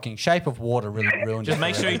fish fucking. Shape of Water really ruined it. Just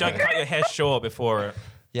make sure you don't cut your hair short before.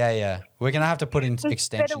 Yeah. We're going to have to put in Better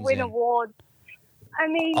extensions win in. awards. I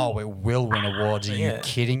mean, Oh, it will win awards. Are you Yeah.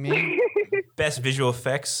 kidding me? Best visual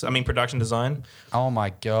effects. I mean, production design. Oh, my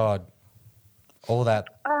God. All that.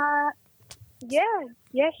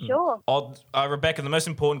 yeah, sure. Rebecca, the most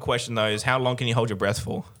important question, though, is how long can you hold your breath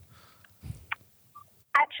for?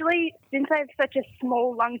 Actually, since I have such a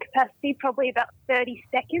small lung capacity, probably about 30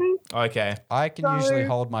 seconds. Okay. I can So- usually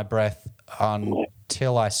hold my breath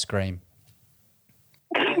until I scream.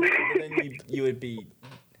 Then you would be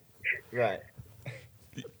right.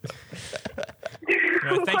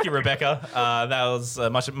 No, thank you, Rebecca. That was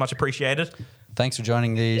much appreciated. Thanks for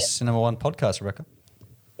joining the Cinema One podcast, Rebecca.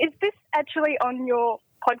 Is this actually on your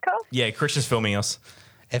podcast? Yeah, Christian's filming us.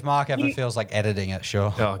 If Mark ever feels like editing it,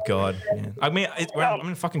 sure. Oh, God. Yeah. I mean, I'm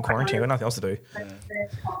in fucking quarantine. I've got nothing else to do.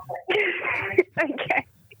 Okay.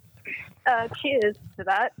 Cheers to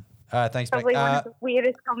that. Thanks, Probably one of Beck. the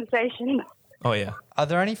weirdest conversations. Oh, yeah. Are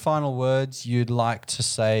there any final words you'd like to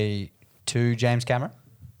say to James Cameron?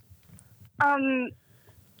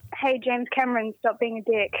 Hey, James Cameron, stop being a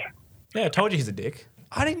dick. Yeah, I told you he's a dick.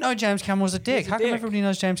 I didn't know James Cameron was a dick. He's a How come dick. everybody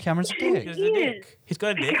knows James Cameron's a dick? He's a dick. He's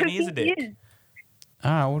got a dick and he is a dick. is.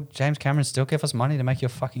 All right, well, James Cameron still give us money to make your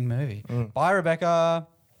fucking movie. Bye, Rebecca.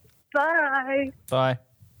 Bye. Bye.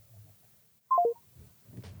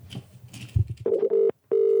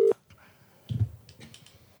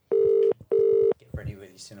 Get ready with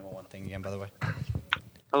your Cinema One thing again, by the way.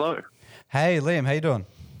 Hello. Hey, Liam, how you doing?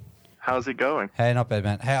 How's it going? Hey, not bad,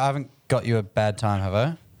 man. Hey, I haven't got you a bad time, have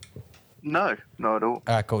I? No, not at all. All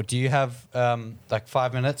right, cool. Do you have like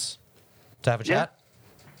 5 minutes to have a Yeah. chat?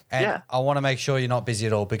 And Yeah. I want to make sure you're not busy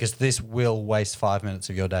at all because this will waste 5 minutes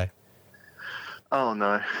of your day. Oh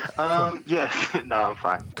no. Yeah. No, I'm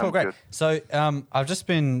fine. Cool, I'm great. good. So I've just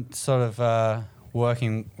been sort of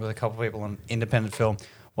working with a couple of people on independent film.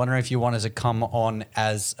 Wondering if you wanted to come on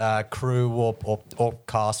as crew or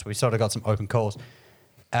cast. We sort of got some open calls.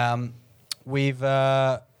 We've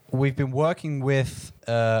been working with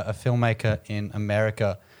a filmmaker in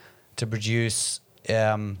America to produce.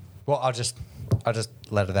 Well, I'll just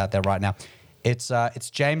let it out there right now. It's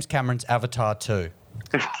James Cameron's Avatar 2.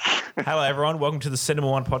 Hello, everyone. Welcome to the Cinema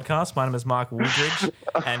One podcast. My name is Mark Woodridge,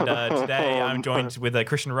 and today I'm joined with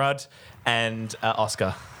Christian Rudd and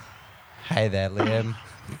Oscar. Hey there, Liam.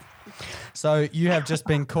 So you have just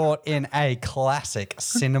been caught in a classic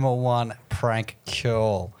Cinema One prank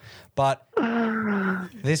call. But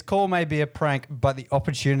this call may be a prank, but the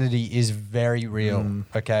opportunity is very real,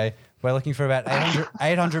 okay? We're looking for about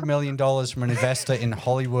 $800 million from an investor in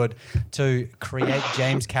Hollywood to create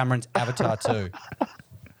James Cameron's Avatar 2.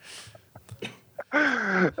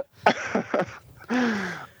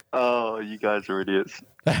 Oh, you guys are idiots.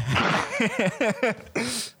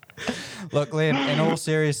 Look, Liam, in all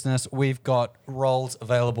seriousness, we've got roles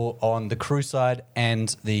available on the crew side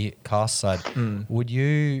and the cast side. Would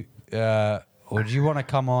you want to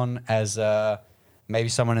come on as maybe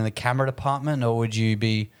someone in the camera department, or would you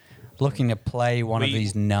be looking to play one of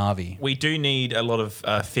these Na'vi? We do need a lot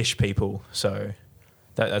of fish people, so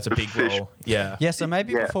that's a big Fish. role. Yeah. Yeah, so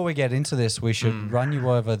maybe Yeah. before we get into this, we should run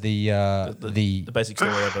you over The basic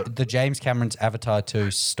story of it. the James Cameron's Avatar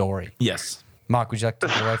 2 story. Yes. Mark, would you like to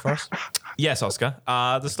take it away for us? Yes, Oscar.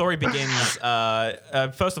 The story begins.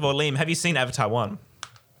 First of all, Liam, have you seen Avatar 1?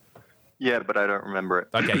 Yeah, but I don't remember it.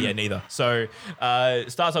 Okay, yeah, neither. So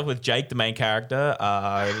it starts off with Jake, the main character,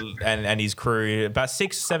 and his crew. About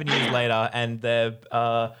 6-7 years later, and they're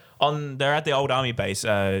at the old army base,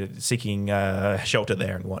 seeking shelter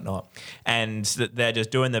there and whatnot. And they're just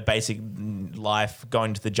doing the basic life,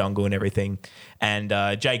 going to the jungle and everything. And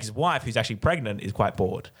Jake's wife, who's actually pregnant, is quite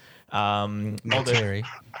bored. Neytiri.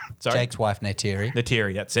 Sorry? Jake's wife, Neytiri.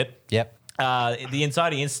 Neytiri, that's it. Yep. the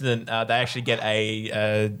inciting incident, they actually get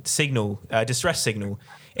a signal, a distress signal,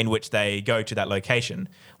 in which they go to that location.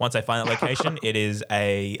 Once they find that location, it is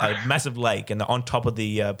a massive lake, and they're on top of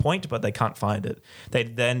the point, but they can't find it. They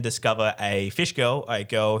then discover a fish girl, a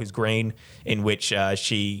girl who's green, in which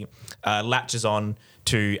she latches on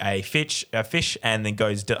to a fish, and then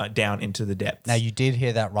goes down into the depths. Now, you did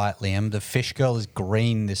hear that right, Liam. The fish girl is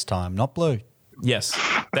green this time, not blue. Yes,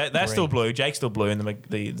 they're still blue. Jake's still blue, and the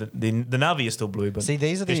Navi is still blue. But See,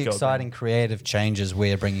 these are the exciting creative changes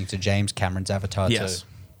we're bringing to James Cameron's Avatar 2. Yes.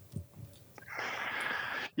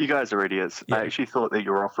 You guys are idiots. Yeah. I actually thought that you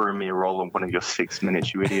were offering me a role in one of your 6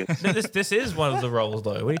 minutes, you idiots. No, this is one of the roles,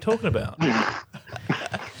 though. What are you talking about?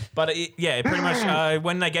 But pretty much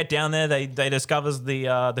when they get down there, they discovers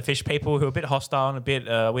the fish people who are a bit hostile and a bit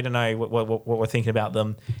we don't know what we're thinking about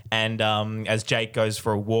them. And as Jake goes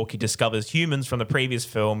for a walk, he discovers humans from the previous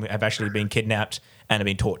film have actually been kidnapped and have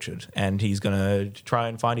been tortured, and he's gonna try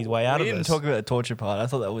and find his way out of this. We didn't talk about the torture part. I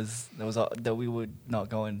thought that we were not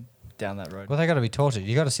going down that road. Well, they got to be tortured.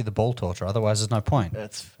 You got to see the ball torture, otherwise there's no point.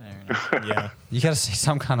 That's fair enough. Yeah, You got to see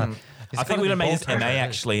some kind of. I think we're gonna make this MA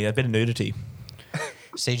actually a bit of nudity.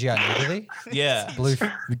 CGI nudity, Yeah.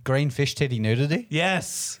 green fish titty nudity.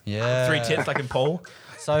 Yes. Yeah. 3 tits like in Paul.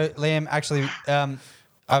 So Liam, actually,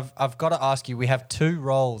 I've got to ask you. We have 2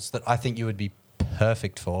 roles that I think you would be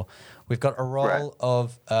perfect for. We've got a role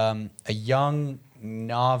of a young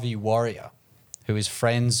Na'vi warrior who is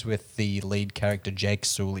friends with the lead character Jake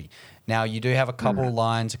Sully. Now, you do have a couple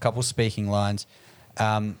lines, a couple speaking lines,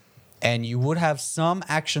 and you would have some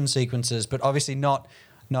action sequences, but obviously not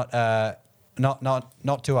too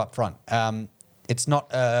upfront. It's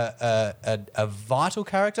not a vital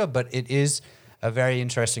character, but it is a very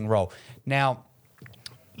interesting role. Now,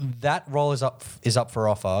 that role is up for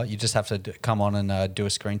offer. You just have to come on and do a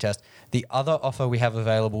screen test. The other offer we have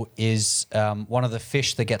available is one of the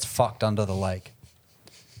fish that gets fucked under the lake.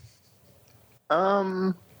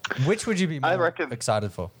 Which would you be more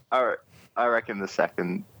excited for? I reckon the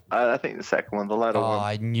second. I think the second one, the latter Oh, one.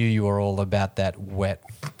 I knew you were all about that wet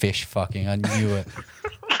fish fucking. I knew it.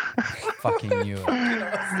 Fucking knew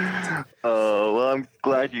it. Oh, well, I'm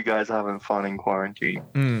glad you guys are having fun in quarantine.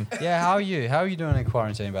 Yeah, how are you? How are you doing in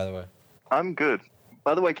quarantine, by the way? I'm good.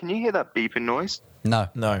 By the way, can you hear that beeping noise? No.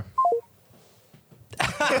 No.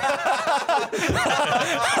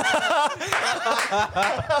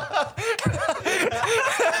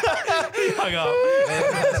 Hung up.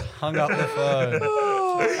 Hung up the phone.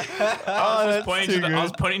 I was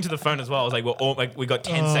pointing to the phone as well. I was like, we got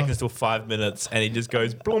 10 seconds till 5 minutes, and he just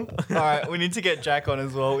goes blump. All right, we need to get Jack on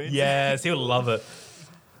as well. Yes, he'll love it.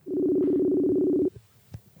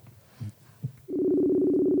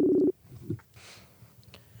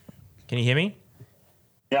 Can you hear me?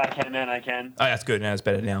 Yeah, I can, man. I can. Oh, that's good. Now it's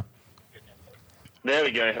better now. There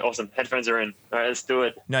we go. Awesome. Headphones are in. All right, let's do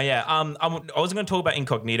it. No, yeah. I wasn't going to talk about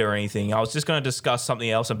Incognito or anything. I was just going to discuss something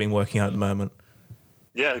else I've been working on at the moment.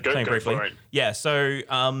 Yeah, go for it. Yeah, so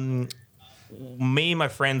me and my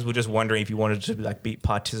friends were just wondering if you wanted to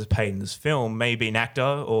participate in this film, maybe an actor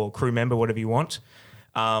or crew member, whatever you want,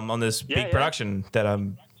 on this big production that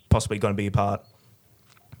I'm possibly going to be a part.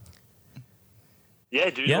 Yeah,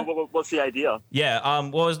 dude. Yeah? What's the idea? Yeah,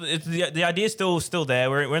 the idea's still there.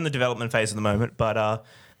 We're in the development phase at the moment, but I'll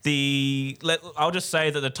just say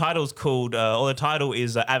that the title's called, or the title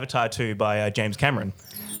is Avatar 2 by James Cameron.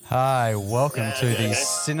 Hi, welcome to the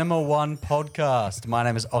Cinema One podcast. My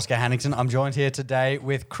name is Oscar Hannington. I'm joined here today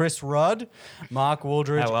with Chris Rudd, Mark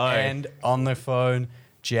Waldridge, Hello. and on the phone,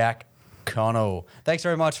 Jack Connell. Thanks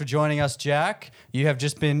very much for joining us, Jack. You have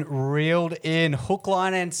just been reeled in hook,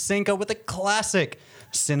 line, and sinker with a classic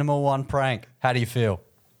Cinema One prank. How do you feel?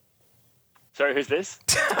 Sorry, who's this?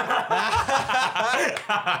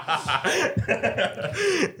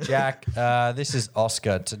 Jack, this is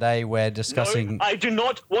Oscar. Today we're discussing... No, I do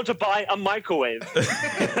not want to buy a microwave.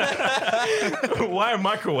 Why a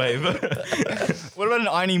microwave? What about an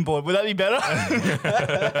ironing board? Would that be better?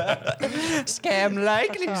 Scam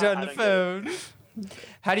Likely's on the phone.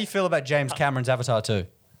 How do you feel about James Cameron's Avatar 2?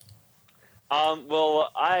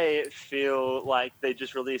 Well, I feel like they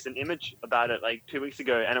just released an image about it like 2 weeks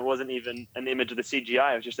ago, and it wasn't even an image of the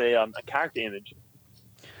CGI. It was just a character image.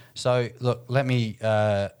 So, look, let me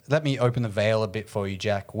open the veil a bit for you,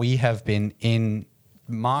 Jack. We have been in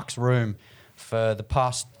Mark's room for the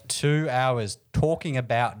past 2 hours talking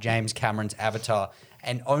about James Cameron's Avatar,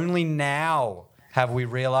 and only now have we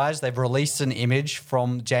realised they've released an image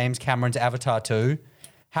from James Cameron's Avatar 2.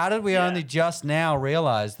 How did we only just now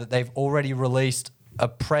realise that they've already released a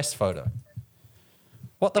press photo?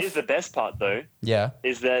 Here's the best part, though. Yeah.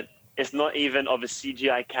 Is that it's not even of a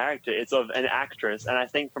CGI character; it's of an actress, and I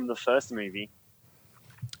think from the first movie.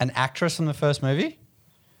 An actress from the first movie?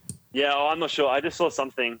 Yeah, I'm not sure. I just saw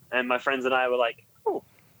something, and my friends and I were like, "Oh,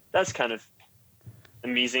 that's kind of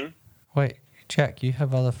amusing." Wait, Jack, you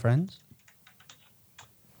have other friends?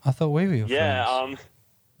 I thought we were your Yeah, friends.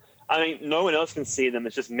 I mean, no one else can see them.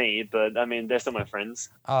 It's just me, but I mean, they're still my friends.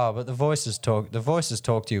 Oh, but the voices talk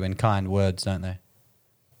to you in kind words, don't they?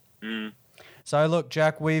 Mm. So look,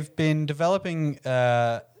 Jack, we've been developing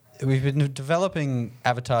Avatar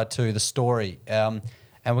 2, the story, and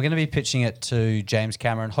we're going to be pitching it to James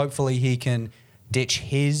Cameron. Hopefully, he can ditch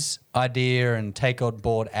his idea and take on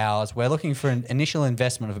board ours. We're looking for an initial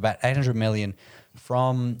investment of about $800 million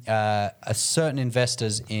from a certain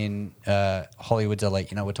investors in Hollywood's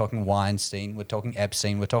elite. You know, we're talking Weinstein, we're talking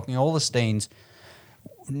Epstein, we're talking all the Steens.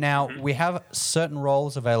 Now, we have certain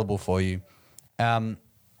roles available for you.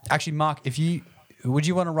 Actually, Mark, would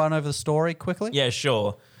you want to run over the story quickly? Yeah,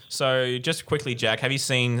 sure. So just quickly, Jack, have you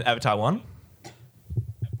seen Avatar 1?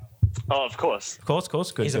 Oh, of course. Of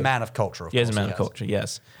course. Good. He's a man of culture, of He course. is a man of culture,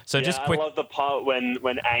 yes. So Yeah, just quick. I love the part when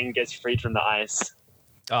Aang gets freed from the ice.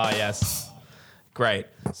 Oh, yes. Great.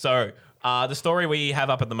 So the story we have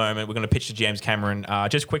up at the moment, we're going to pitch to James Cameron.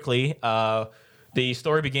 Just quickly, the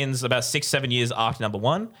story begins about 6-7 years after number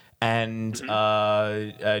one, and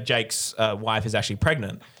Jake's wife is actually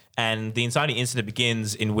pregnant. And the inciting incident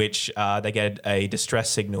begins in which they get a distress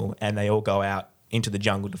signal, and they all go out into the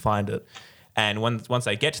jungle to find it. And once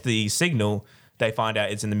they get to the signal, they find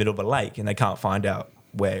out it's in the middle of a lake, and they can't find out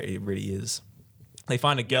where it really is. They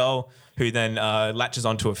find a girl who then latches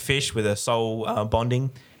onto a fish with a soul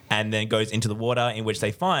bonding, and then goes into the water, in which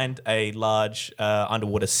they find a large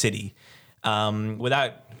underwater city.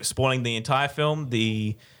 Without spoiling the entire film,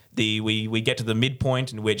 we get to the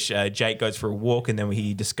midpoint in which Jake goes for a walk, and then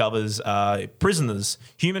he discovers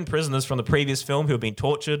human prisoners from the previous film who have been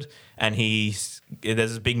tortured, and there's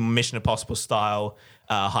this big Mission Impossible style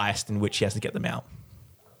heist in which he has to get them out.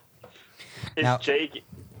 Is Now-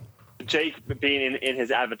 Jake being in his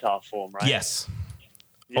avatar form, right? Yes.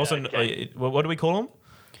 Yeah, Also, okay. what do we call him?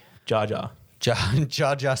 Jar Jar.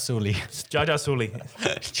 Jar Jar Suli. Jar Jar Suli.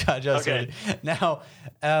 Jar Jar Okay. Suli. Now,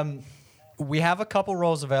 we have a couple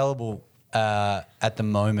roles available at the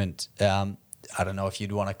moment. I don't know if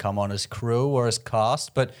you'd want to come on as crew or as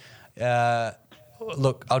cast, but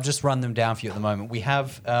look, I'll just run them down for you at the moment. We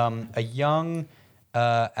have a young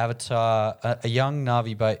Avatar, a young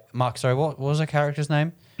Na'vi. Mark, sorry, what was her character's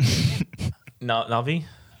name? Navi?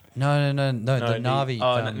 No, the Na'vi.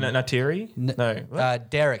 Natiri? No.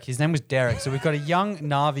 Derek. His name was Derek. So we've got a young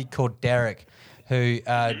Na'vi called Derek who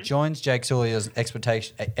joins Jake Sully's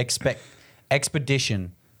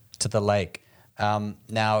expedition to the lake.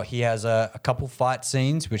 Now, he has a couple fight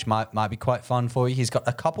scenes, which might be quite fun for you. He's got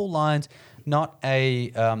a couple lines, not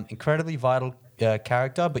a incredibly vital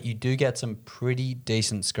character, but you do get some pretty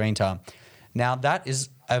decent screen time. Now, that is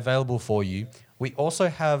available for you. We also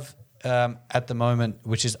have, at the moment,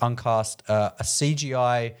 which is uncast, a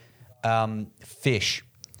CGI fish.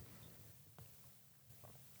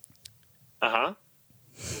 Uh-huh.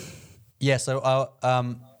 Yeah,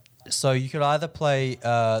 so you could either play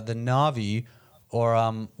the Na'vi or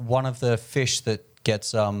one of the fish that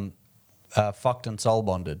gets fucked and soul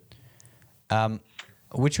bonded.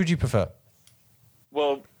 Which would you prefer?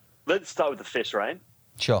 Well, let's start with the fish, right?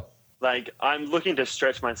 Sure. Like, I'm looking to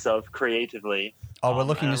stretch myself creatively. Oh, we're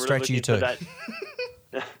looking and to I'm stretch you looking for too.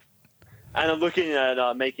 that- And I'm looking at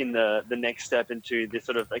making the next step into this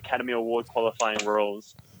sort of Academy Award qualifying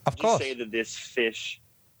roles. Of Would course. you say that this fish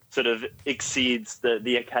sort of exceeds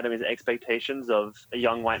the Academy's expectations of a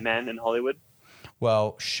young white man in Hollywood?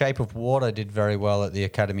 Well, Shape of Water did very well at the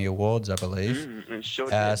Academy Awards, I believe. It sure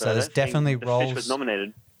did, So but I there's don't think definitely the roles. fish was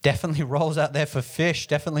nominated. Definitely roles out there for fish.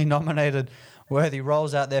 Definitely nominated worthy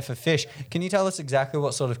roles out there for fish. Can you tell us exactly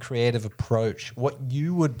what sort of creative approach, what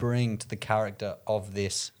you would bring to the character of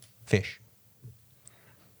this fish?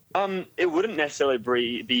 It wouldn't necessarily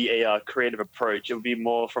be a creative approach. It would be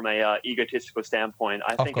more from a egotistical standpoint.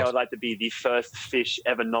 I think I course. would like to be the first fish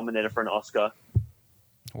ever nominated for an Oscar.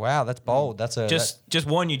 Wow, that's bold. That's a Just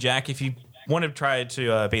warn you, Jack, if you want to try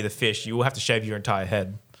to be the fish, you will have to shave your entire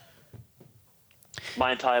head.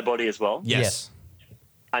 My entire body as well. Yes.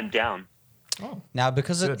 I'm down. Now,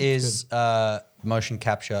 because Good, it is motion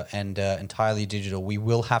capture and entirely digital, we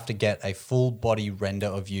will have to get a full body render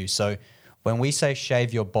of you. So when we say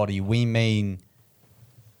shave your body, we mean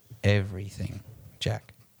everything,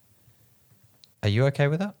 Jack. Are you okay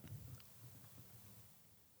with that?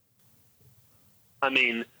 I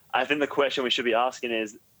mean, I think the question we should be asking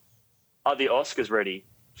is, are the Oscars ready?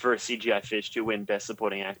 for a CGI fish to win Best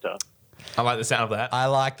Supporting Actor. I like the sound of that. I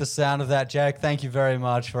like the sound of that, Jake. Thank you very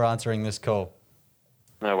much for answering this call.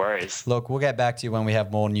 No worries. Look, we'll get back to you when we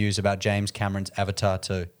have more news about James Cameron's Avatar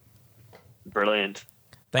 2. Brilliant.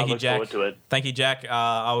 Thank I you, look Jack. forward to it. Thank you, Jack.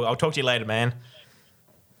 I'll talk to you later, man.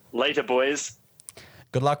 Later, boys.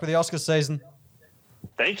 Good luck with the Oscars season.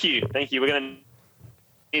 Thank you. Thank you. We're going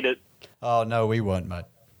to need it. Oh, no, we won't, mate.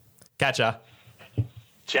 Catch ya.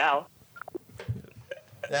 Ciao.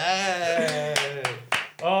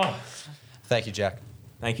 Oh. Thank you, Jack.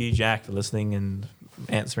 Thank you, Jack, for listening and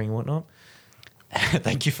answering and whatnot.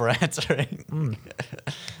 Thank you for answering.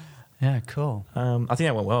 Yeah, cool. I think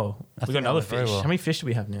that went well. We think got another that went very fish. well. How many fish do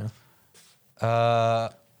we have now?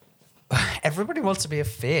 Everybody wants to be a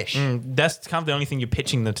fish. That's kind of the only thing you're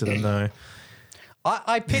pitching to them, though.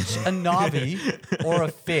 I pitch a Navi or a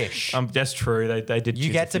fish. That's true. They did. You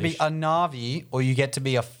choose get a to be fish. a Navi or you get to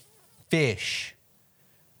be a fish.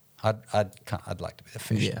 I'd like to be the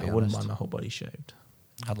fish. Yeah, to be I wouldn't honest. mind my whole body shaved.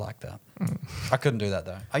 I'd like that. I couldn't do that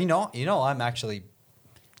though. You know, I'm actually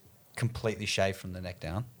completely shaved from the neck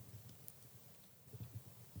down.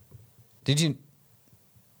 Did you?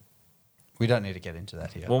 We don't need to get into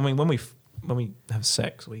that here. Well, I mean, when we have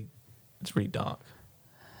sex, it's really dark.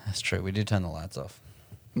 That's true. We do turn the lights off.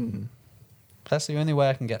 That's the only way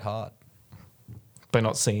I can get hard. By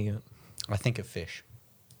not seeing it. I think of fish.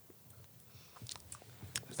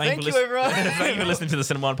 Thank you, everyone. Thank you for listening to the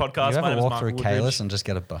Cinema One podcast. You My ever name is walk Mark through Woodridge. Kalis and just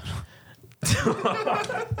get a bone?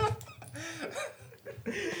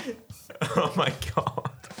 Oh my god.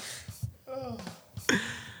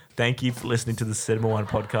 Thank you for listening to the Cinema One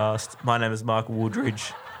podcast. My name is Mark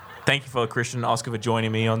Woodridge. Thank you for Christian and Oscar for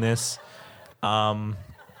joining me on this.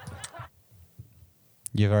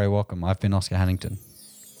 You're very welcome. I've been Oscar Hannington.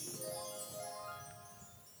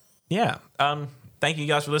 Yeah. Thank you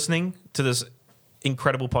guys for listening to this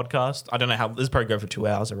incredible podcast. I don't know how this probably go for 2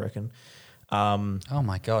 hours, I reckon. Oh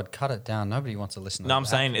my God, cut it down. Nobody wants to listen to No, I'm that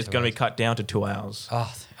saying for it's 2 going to be hours. cut down to 2 hours.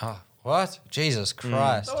 What? Jesus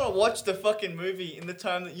Christ. I want to watch the fucking movie in the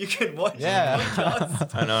time that you can watch Yeah. the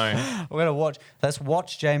podcast. I know. We're gonna watch. Let's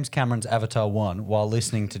watch James Cameron's Avatar 1 while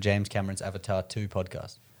listening to James Cameron's Avatar 2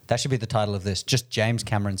 podcast. That should be the title of this. Just James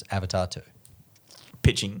Cameron's Avatar 2.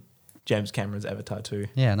 Pitching James Cameron's Avatar 2.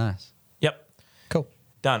 Yeah, nice. Yep. Cool.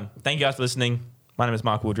 Done. Thank you guys for listening. My name is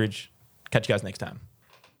Mark Woodridge. Catch you guys next time.